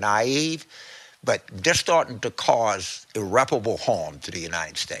silly and naive, but they're starting to cause irreparable harm to the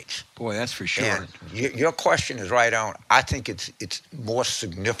United States. Boy, that's for sure. And your question is right on. I think it's more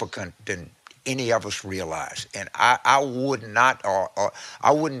significant than any of us realize. And I would not, or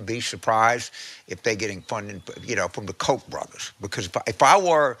I wouldn't be surprised if they're getting funding, from the Koch brothers. Because if I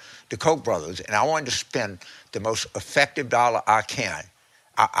were the Koch brothers and I wanted to spend the most effective dollar I can,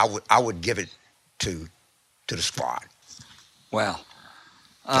 I would give it to the squad. Wow.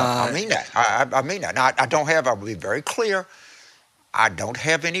 I mean that. I mean that. Now, I will be very clear. I don't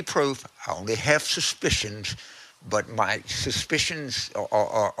have any proof. I only have suspicions, but my suspicions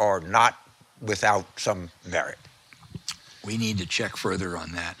are not without some merit. We need to check further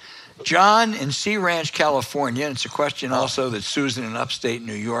on that. John in Sea Ranch, California, and it's a question also that Susan in upstate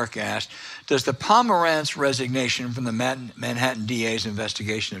New York asked, does the Pomerantz resignation from the Manhattan DA's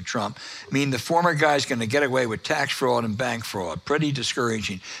investigation of Trump mean the former guy's going to get away with tax fraud and bank fraud? Pretty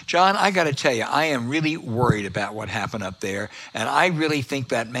discouraging. John, I got to tell you, I am really worried about what happened up there, and I really think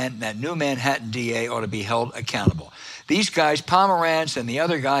that new Manhattan DA ought to be held accountable. These guys, Pomerantz and the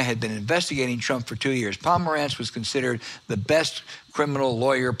other guy, had been investigating Trump for 2 years. Pomerantz was considered the best criminal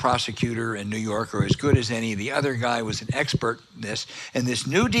lawyer prosecutor in New York, or as good as any. The other guy was an expert in this. And this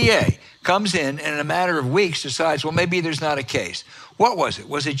new DA comes in and in a matter of weeks decides, well, maybe there's not a case. What was it?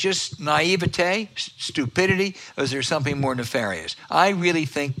 Was it just naivete, stupidity, or is there something more nefarious? I really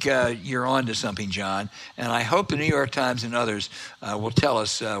think you're on to something, John, and I hope the New York Times and others will tell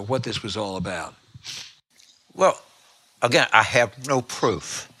us what this was all about. Well, again, I have no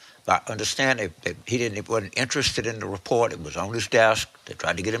proof. I understand that he wasn't interested in the report. It was on his desk. They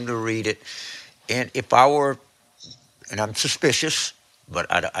tried to get him to read it. And if I were, and I'm suspicious, but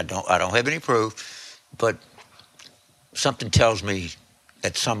I don't have any proof, but something tells me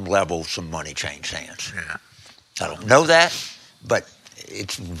at some level some money changed hands. Yeah. I don't know that, but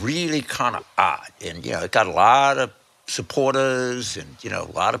it's really kind of odd. And, it got a lot of supporters and, a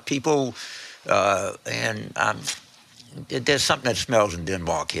lot of people, and there's something that smells in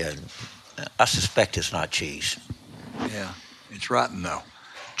Denmark here. And I suspect it's not cheese. Yeah, it's rotten, though.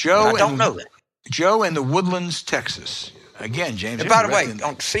 Joe, I don't know that. Joe in the Woodlands, Texas. Again, James. And by the way,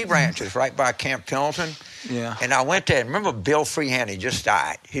 on Sea Ranch is right by Camp Pendleton. Yeah. And I went there. Remember Bill Freehand? He just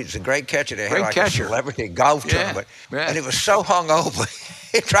died. He's a great catcher. They had a celebrity golf tournament. Yeah. And he was so hungover,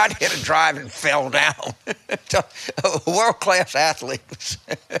 he tried to hit a drive and fell down. A world-class athlete.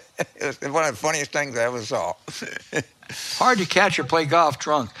 It was one of the funniest things I ever saw. Hard to catch or play golf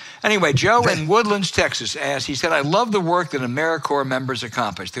drunk. Anyway, Joe in Woodlands, Texas asked, he said, I love the work that AmeriCorps members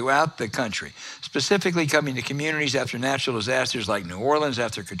accomplish throughout the country, specifically coming to communities after natural disasters like New Orleans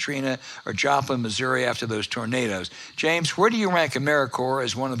after Katrina or Joplin, Missouri after those tornadoes. James, where do you rank AmeriCorps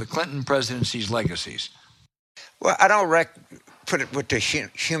as one of the Clinton presidency's legacies? Well, I don't put it with the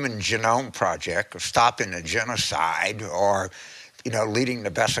Human Genome Project or stopping the genocide or leading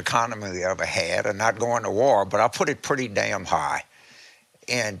the best economy we ever had and not going to war, but I put it pretty damn high.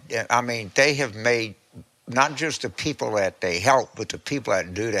 And I mean, they have made not just the people that they help, but the people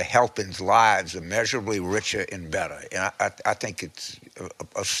that do the helping's lives immeasurably richer and better. And I think it's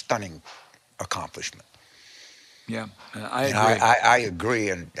a stunning accomplishment. Yeah, I agree. I agree,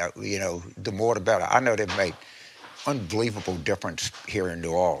 and the more the better. I know they've made unbelievable difference here in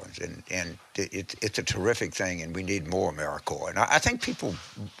New Orleans, and it's a terrific thing, and we need more AmeriCorps. And I think people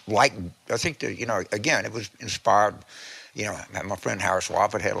I think that, again, it was inspired, my friend Harris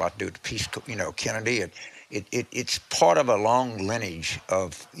Wofford had a lot to do with the peace, Kennedy. It's part of a long lineage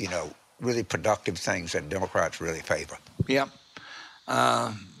of, really productive things that Democrats really favor. Yep.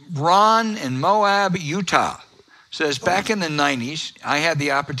 Ron in Moab, Utah says, back in the 90s, I had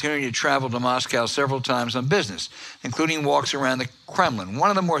the opportunity to travel to Moscow several times on business, including walks around the Kremlin. One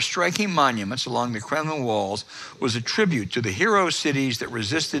of the more striking monuments along the Kremlin walls was a tribute to the hero cities that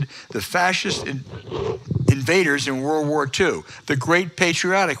resisted the fascist invaders in World War II, the Great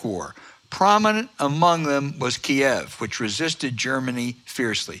Patriotic War. Prominent among them was Kiev, which resisted Germany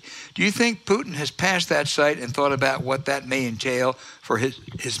fiercely. Do you think Putin has passed that site and thought about what that may entail for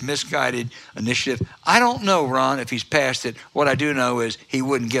his misguided initiative? I don't know, Ron, if he's passed it. What I do know is he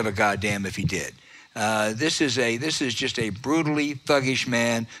wouldn't give a goddamn if he did. This is just a brutally thuggish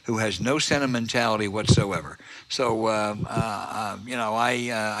man who has no sentimentality whatsoever. So, I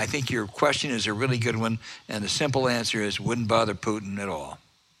think your question is a really good one, and the simple answer is wouldn't bother Putin at all.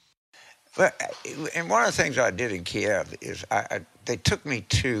 Well, and one of the things I did in Kiev is they took me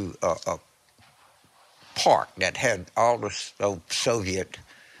to a park that had all the Soviet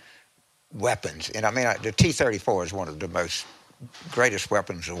weapons. And I mean, the T-34 is one of the greatest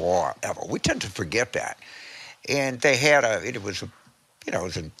weapons of war ever. We tend to forget that. And they had it was a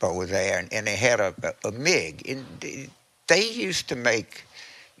bow there, and they had a MiG. And they used to make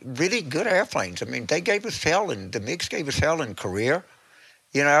really good airplanes. I mean, they gave us hell, and the MiGs gave us hell in Korea,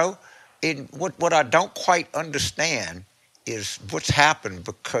 And what I don't quite understand is what's happened,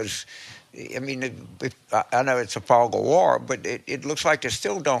 because, I mean, I know it's a fog of war, but it looks like they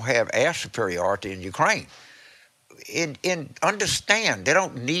still don't have air superiority in Ukraine. And understand, they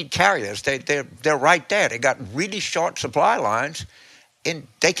don't need carriers. They're right there. They got really short supply lines, and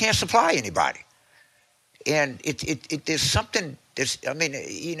they can't supply anybody. And there's something.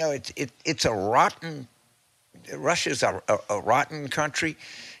 It's a rotten. Russia's a rotten country.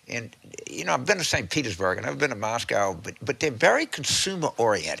 And, I've been to St. Petersburg and I've been to Moscow, but they're very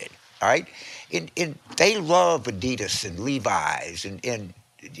consumer-oriented. all right? And they love Adidas and Levi's and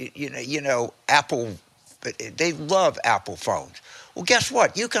Apple. They love Apple phones. Well, guess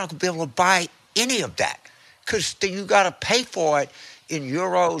what? You're not going to be able to buy any of that because you got to pay for it in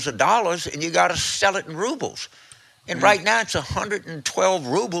euros or dollars, and you got to sell it in rubles. And right now, it's 112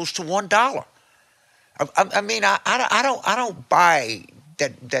 rubles to $1. I mean, I don't buy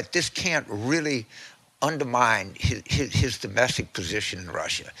that this can't really undermine his domestic position in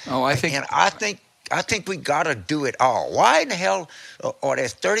Russia. Oh, I think we got to do it all. Why in the hell are there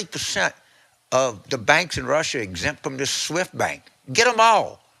 30% of the banks in Russia exempt from this SWIFT bank? Get them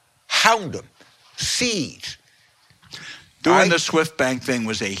all, hound them, seize. Doing the SWIFT bank thing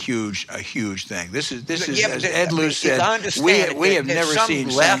was a huge thing. This is as Ed Luce said, we have never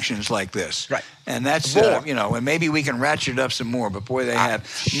seen sanctions like this. Right. And that's and maybe we can ratchet it up some more. But boy, they have.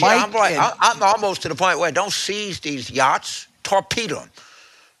 Mike, I'm almost to the point where don't seize these yachts, torpedo them.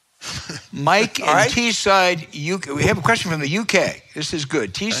 Mike in Teesside, UK. We have a question from the UK. This is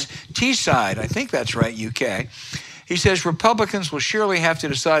good. Teesside, I think that's right, UK. He says Republicans will surely have to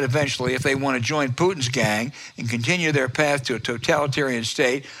decide eventually if they want to join Putin's gang and continue their path to a totalitarian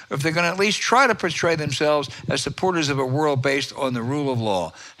state, or if they're going to at least try to portray themselves as supporters of a world based on the rule of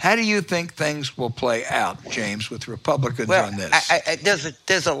law. How do you think things will play out, James, with Republicans on this?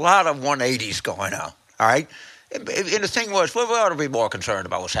 There's a lot of 180s going on, all right? And the thing was, we ought to be more concerned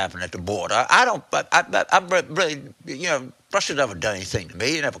about what's happening at the border. I'm really, Russia's never done anything to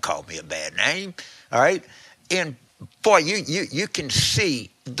me. They never called me a bad name, all right? And boy, you can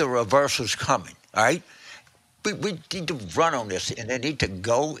see the reversals coming, all right? We need to run on this, and they need to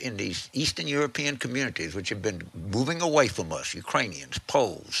go in these Eastern European communities, which have been moving away from us, Ukrainians,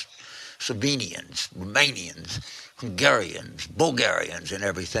 Poles, Slovenians, Romanians, Hungarians, Bulgarians, and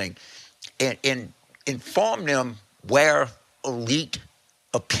everything, and inform them where elite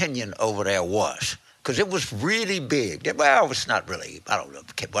opinion over there was. Because it was really big. Well, it's not really, I don't know,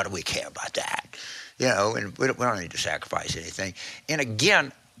 why do we care about that? And we don't need to sacrifice anything. And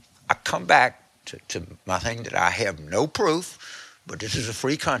again, I come back to my thing that I have no proof, but this is a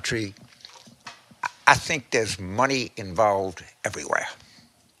free country. I think there's money involved everywhere.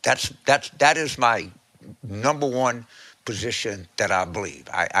 That is my number one position that I believe.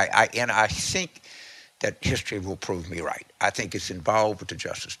 I think that history will prove me right. I think it's involved with the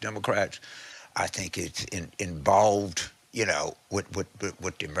Justice Democrats. I think it's involved, with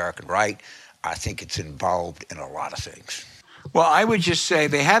the American right. I think it's involved in a lot of things. Well, I would just say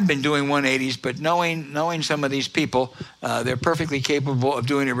they have been doing 180s, but knowing some of these people, they're perfectly capable of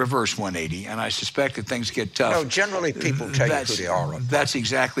doing a reverse 180, and I suspect that things get tough. Generally people tell you who they are. That's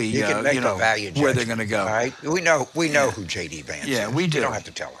exactly you can make a value where they're going to go. All right, we know who J.D. Vance is. Yeah, we do. You don't have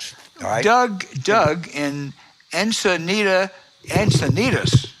to tell us. All right, Doug in Encinitas,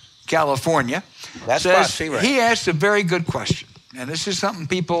 California, says he asked a very good question. And this is something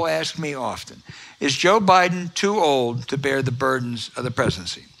people ask me often. Is Joe Biden too old to bear the burdens of the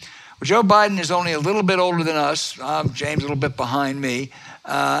presidency? Well, Joe Biden is only a little bit older than us. James a little bit behind me.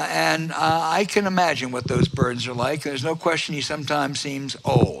 And I can imagine what those burdens are like. There's no question he sometimes seems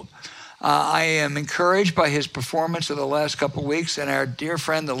old. I am encouraged by his performance of the last couple of weeks. And our dear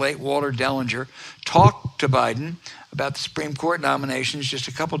friend, the late Walter Dellinger, talked to Biden about the Supreme Court nominations just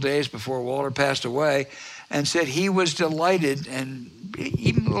a couple days before Walter passed away, and said he was delighted and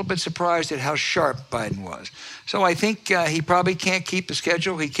even a little bit surprised at how sharp Biden was. So I think he probably can't keep the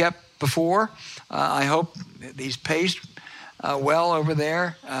schedule he kept before. I hope he's paced well over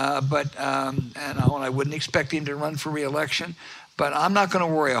there, but I wouldn't expect him to run for re-election. But I'm not going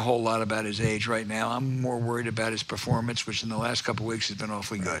to worry a whole lot about his age right now. I'm more worried about his performance, which in the last couple of weeks has been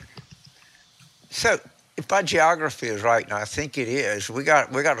awfully good. So if my geography is right, and I think it is, we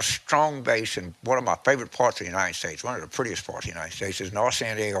got a strong base in one of my favorite parts of the United States. One of the prettiest parts of the United States is North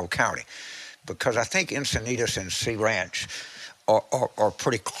San Diego County, because I think Encinitas and Sea Ranch are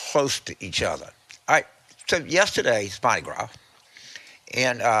pretty close to each other. All right, so yesterday is Mardi Gras,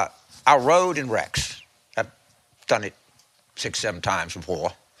 and I rode in Rex. I've done it 6-7 times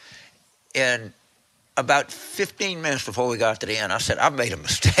before, and about 15 minutes before we got to the end, I said, I've made a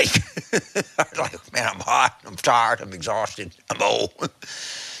mistake. I was like, man, I'm hot, I'm tired, I'm exhausted, I'm old.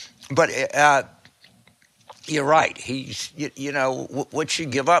 But you're right. What you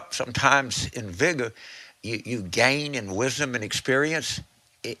give up sometimes in vigor, you gain in wisdom and experience.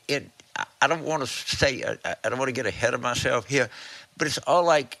 I don't want to say, I don't want to get ahead of myself here, but it's all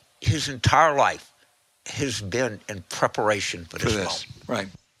like his entire life has been in preparation for this moment. Right.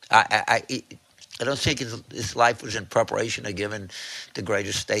 I don't think his life was in preparation of giving the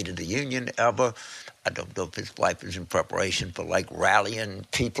greatest State of the Union ever. I don't know if his life was in preparation for like rallying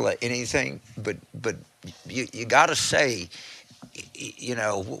people or anything. But you got to say, you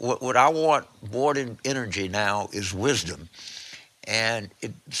know, what I want more than energy now is wisdom. And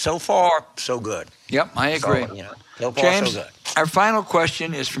so far, so good. Yep, I agree. So, you know, so far, James, so good. Our final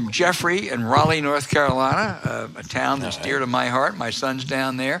question is from Jeffrey in Raleigh, North Carolina, a town that's dear to my heart. My son's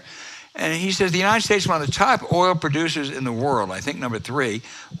down there. And he says, the United States is one of the top oil producers in the world, I think number 3.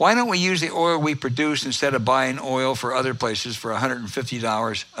 Why don't we use the oil we produce instead of buying oil for other places for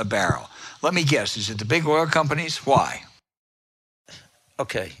 $150 a barrel? Let me guess, is it the big oil companies? Why?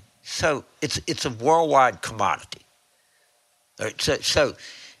 Okay, so it's a worldwide commodity. So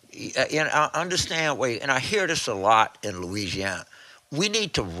I understand, and I hear this a lot in Louisiana, we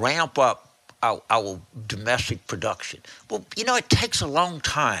need to ramp up our domestic production. Well, you know, it takes a long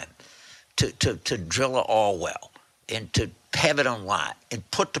time to drill an oil well and to have it online and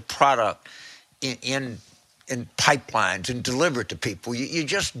put the product in pipelines and deliver it to people. You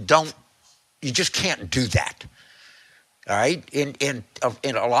just can't do that. All right, and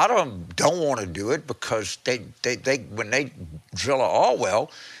a lot of them don't want to do it because they when they drill an oil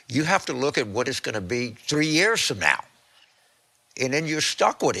well, you have to look at what it's going to be 3 years from now, and then you're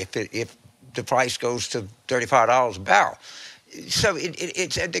stuck with it if the price goes to $35 a barrel. So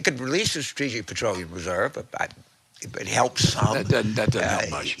they could release the Strategic Petroleum Reserve, but it helps some. That doesn't help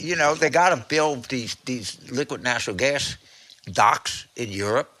much. You know, they got to build these liquid natural gas docks in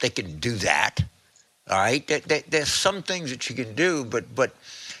Europe. They can do that. All right, there's some things that you can do, but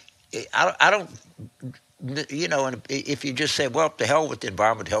I don't, you know, and if you just say, well, to hell with the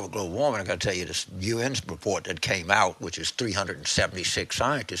environment, to hell with global warming, I got to tell you this UN's report that came out, which is 376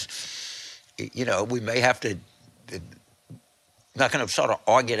 scientists, you know, we may have to, not going to sort of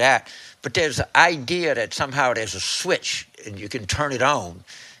argue that, but there's an idea that somehow there's a switch and you can turn it on.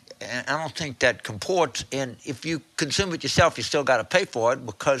 And I don't think that comports. And if you consume it yourself, you still got to pay for it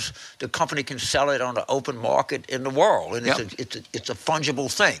because the company can sell it on the open market in the world, and it's a fungible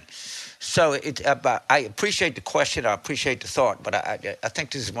thing. So I appreciate the question, I appreciate the thought, but I think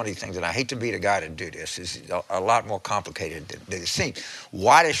this is one of the things, and I hate to be the guy to do this. It's a lot more complicated than it seems.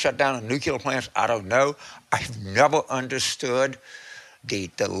 Why they shut down the nuclear plants, I don't know. I've never understood the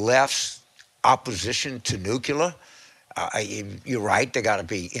left's opposition to nuclear. You're right, they got to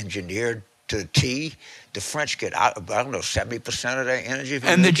be engineered to the T. The French get, I don't know, 70% of their energy from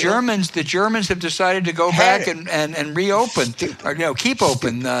and nuclear. the Germans have decided to go back and reopen, or keep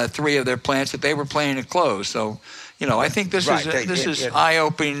open 3 of their plants that they were planning to close. So, you know, I think this is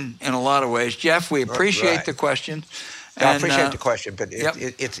eye-opening in a lot of ways. Jeff, we appreciate the question. I appreciate the question, but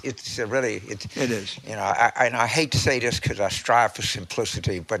it's really it is. You know, I hate to say this because I strive for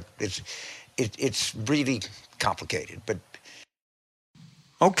simplicity, but it's really complicated. But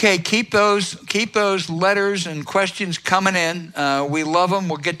okay, keep those letters and questions coming in. We love them.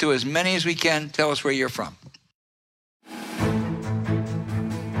 We'll get to as many as we can. Tell us where you're from.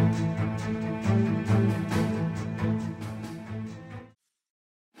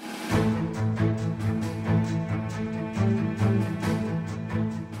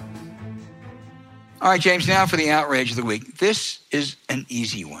 All right, James, now for the outrage of the week. This is an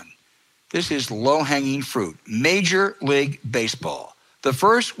easy one. This is low-hanging fruit. Major League Baseball. The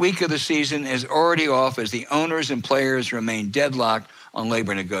first week of the season is already off as the owners and players remain deadlocked on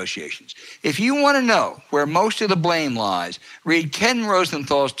labor negotiations. If you want to know where most of the blame lies, read Ken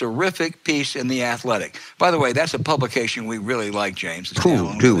Rosenthal's terrific piece in The Athletic. By the way, that's a publication we really like, James. It's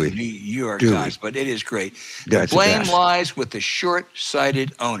now do we? The New York do Times, we? but it is great. That's the blame lies with the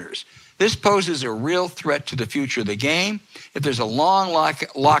short-sighted owners. This poses a real threat to the future of the game. If there's a long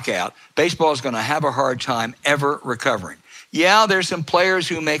lockout, baseball is going to have a hard time ever recovering. Yeah, there's some players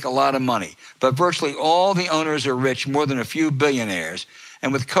who make a lot of money, but virtually all the owners are rich, more than a few billionaires.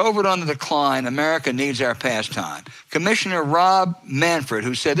 And with COVID on the decline, America needs our pastime. Commissioner Rob Manfred,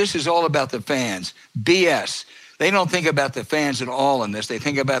 who said this is all about the fans, BS. They don't think about the fans at all in this. They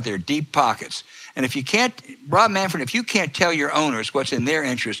think about their deep pockets. And if you can't, Rob Manfred, if you can't tell your owners what's in their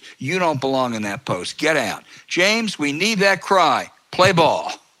interest, you don't belong in that post. Get out. James, we need that cry. Play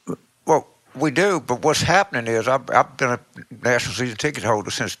ball. Well, we do, but what's happening is I've been a national season ticket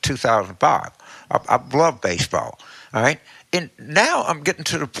holder since 2005. I've loved baseball, all right? And now I'm getting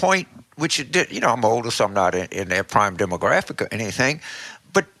to the point, which, you know, I'm older, so I'm not in their prime demographic or anything,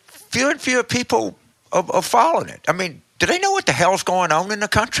 but fewer and fewer people are following it. I mean, do they know what the hell's going on in the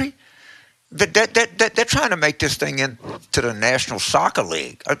country? They're trying to make this thing into the National Soccer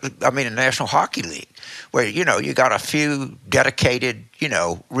League. The National Hockey League, where, you got a few dedicated,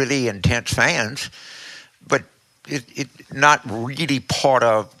 really intense fans, but it not really part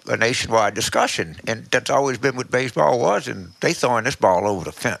of a nationwide discussion. And that's always been what baseball was, and they throwing this ball over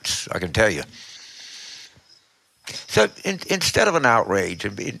the fence, I can tell you. So instead of an outrage,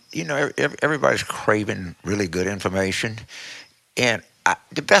 everybody's craving really good information, and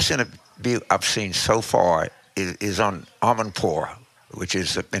the best interview I've seen so far is on Amanpour, which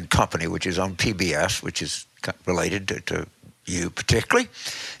is in Company, which is on PBS, which is related to you particularly,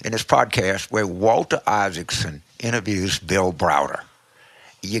 in this podcast where Walter Isaacson interviews Bill Browder.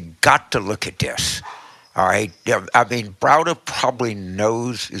 You got to look at this. All right. Browder probably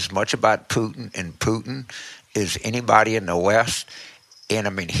knows as much about Putin as anybody in the West,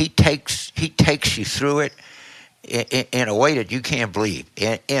 and he takes you through it in a way that you can't believe.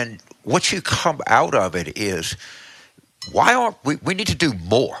 And what you come out of it is, why aren't we need to do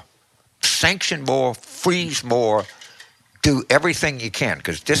more, sanction more, freeze more, do everything you can,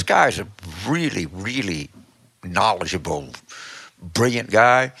 because this guy's a really, really knowledgeable, brilliant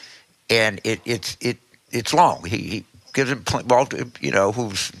guy, and it's long. He gives him Walter,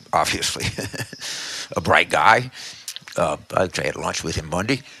 who's obviously a bright guy. I had lunch with him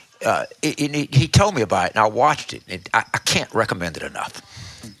Monday. He told me about it, and I watched it. I can't recommend it enough.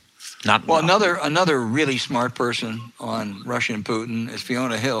 Another really smart person on Russia and Putin is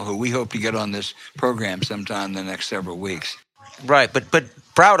Fiona Hill, who we hope to get on this program sometime in the next several weeks. Right, but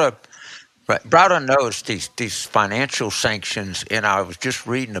Browder knows these financial sanctions, and I was just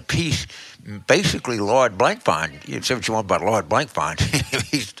reading a piece. Basically, Lloyd Blankfein, you say what you want about Lloyd Blankfein,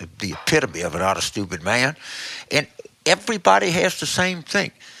 he's the epitome of an not a stupid man, and everybody has the same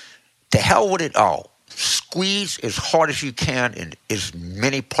thing. To hell with it all. Squeeze as hard as you can in as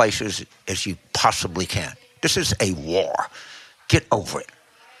many places as you possibly can. This is a war. Get over it.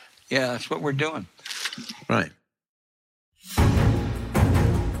 Yeah, that's what we're doing. Right.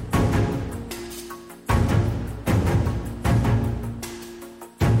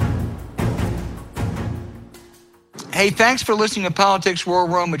 Hey, thanks for listening to Politics War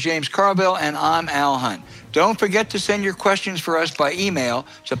Room with James Carville, and I'm Al Hunt. Don't forget to send your questions for us by email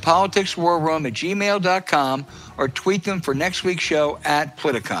to politicswarroom@gmail.com or tweet them for next week's show at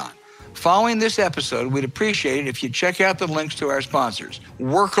Politicon. Following this episode, we'd appreciate it if you check out the links to our sponsors,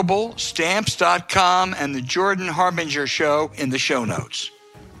 Workable, Stamps.com, and the Jordan Harbinger Show in the show notes.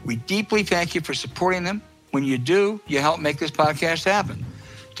 We deeply thank you for supporting them. When you do, you help make this podcast happen.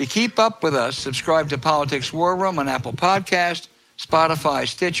 To keep up with us, subscribe to Politics War Room on Apple Podcasts, Spotify,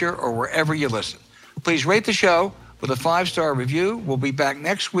 Stitcher, or wherever you listen. Please rate the show with a 5-star review. We'll be back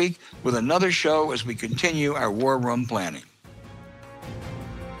next week with another show as we continue our War Room planning.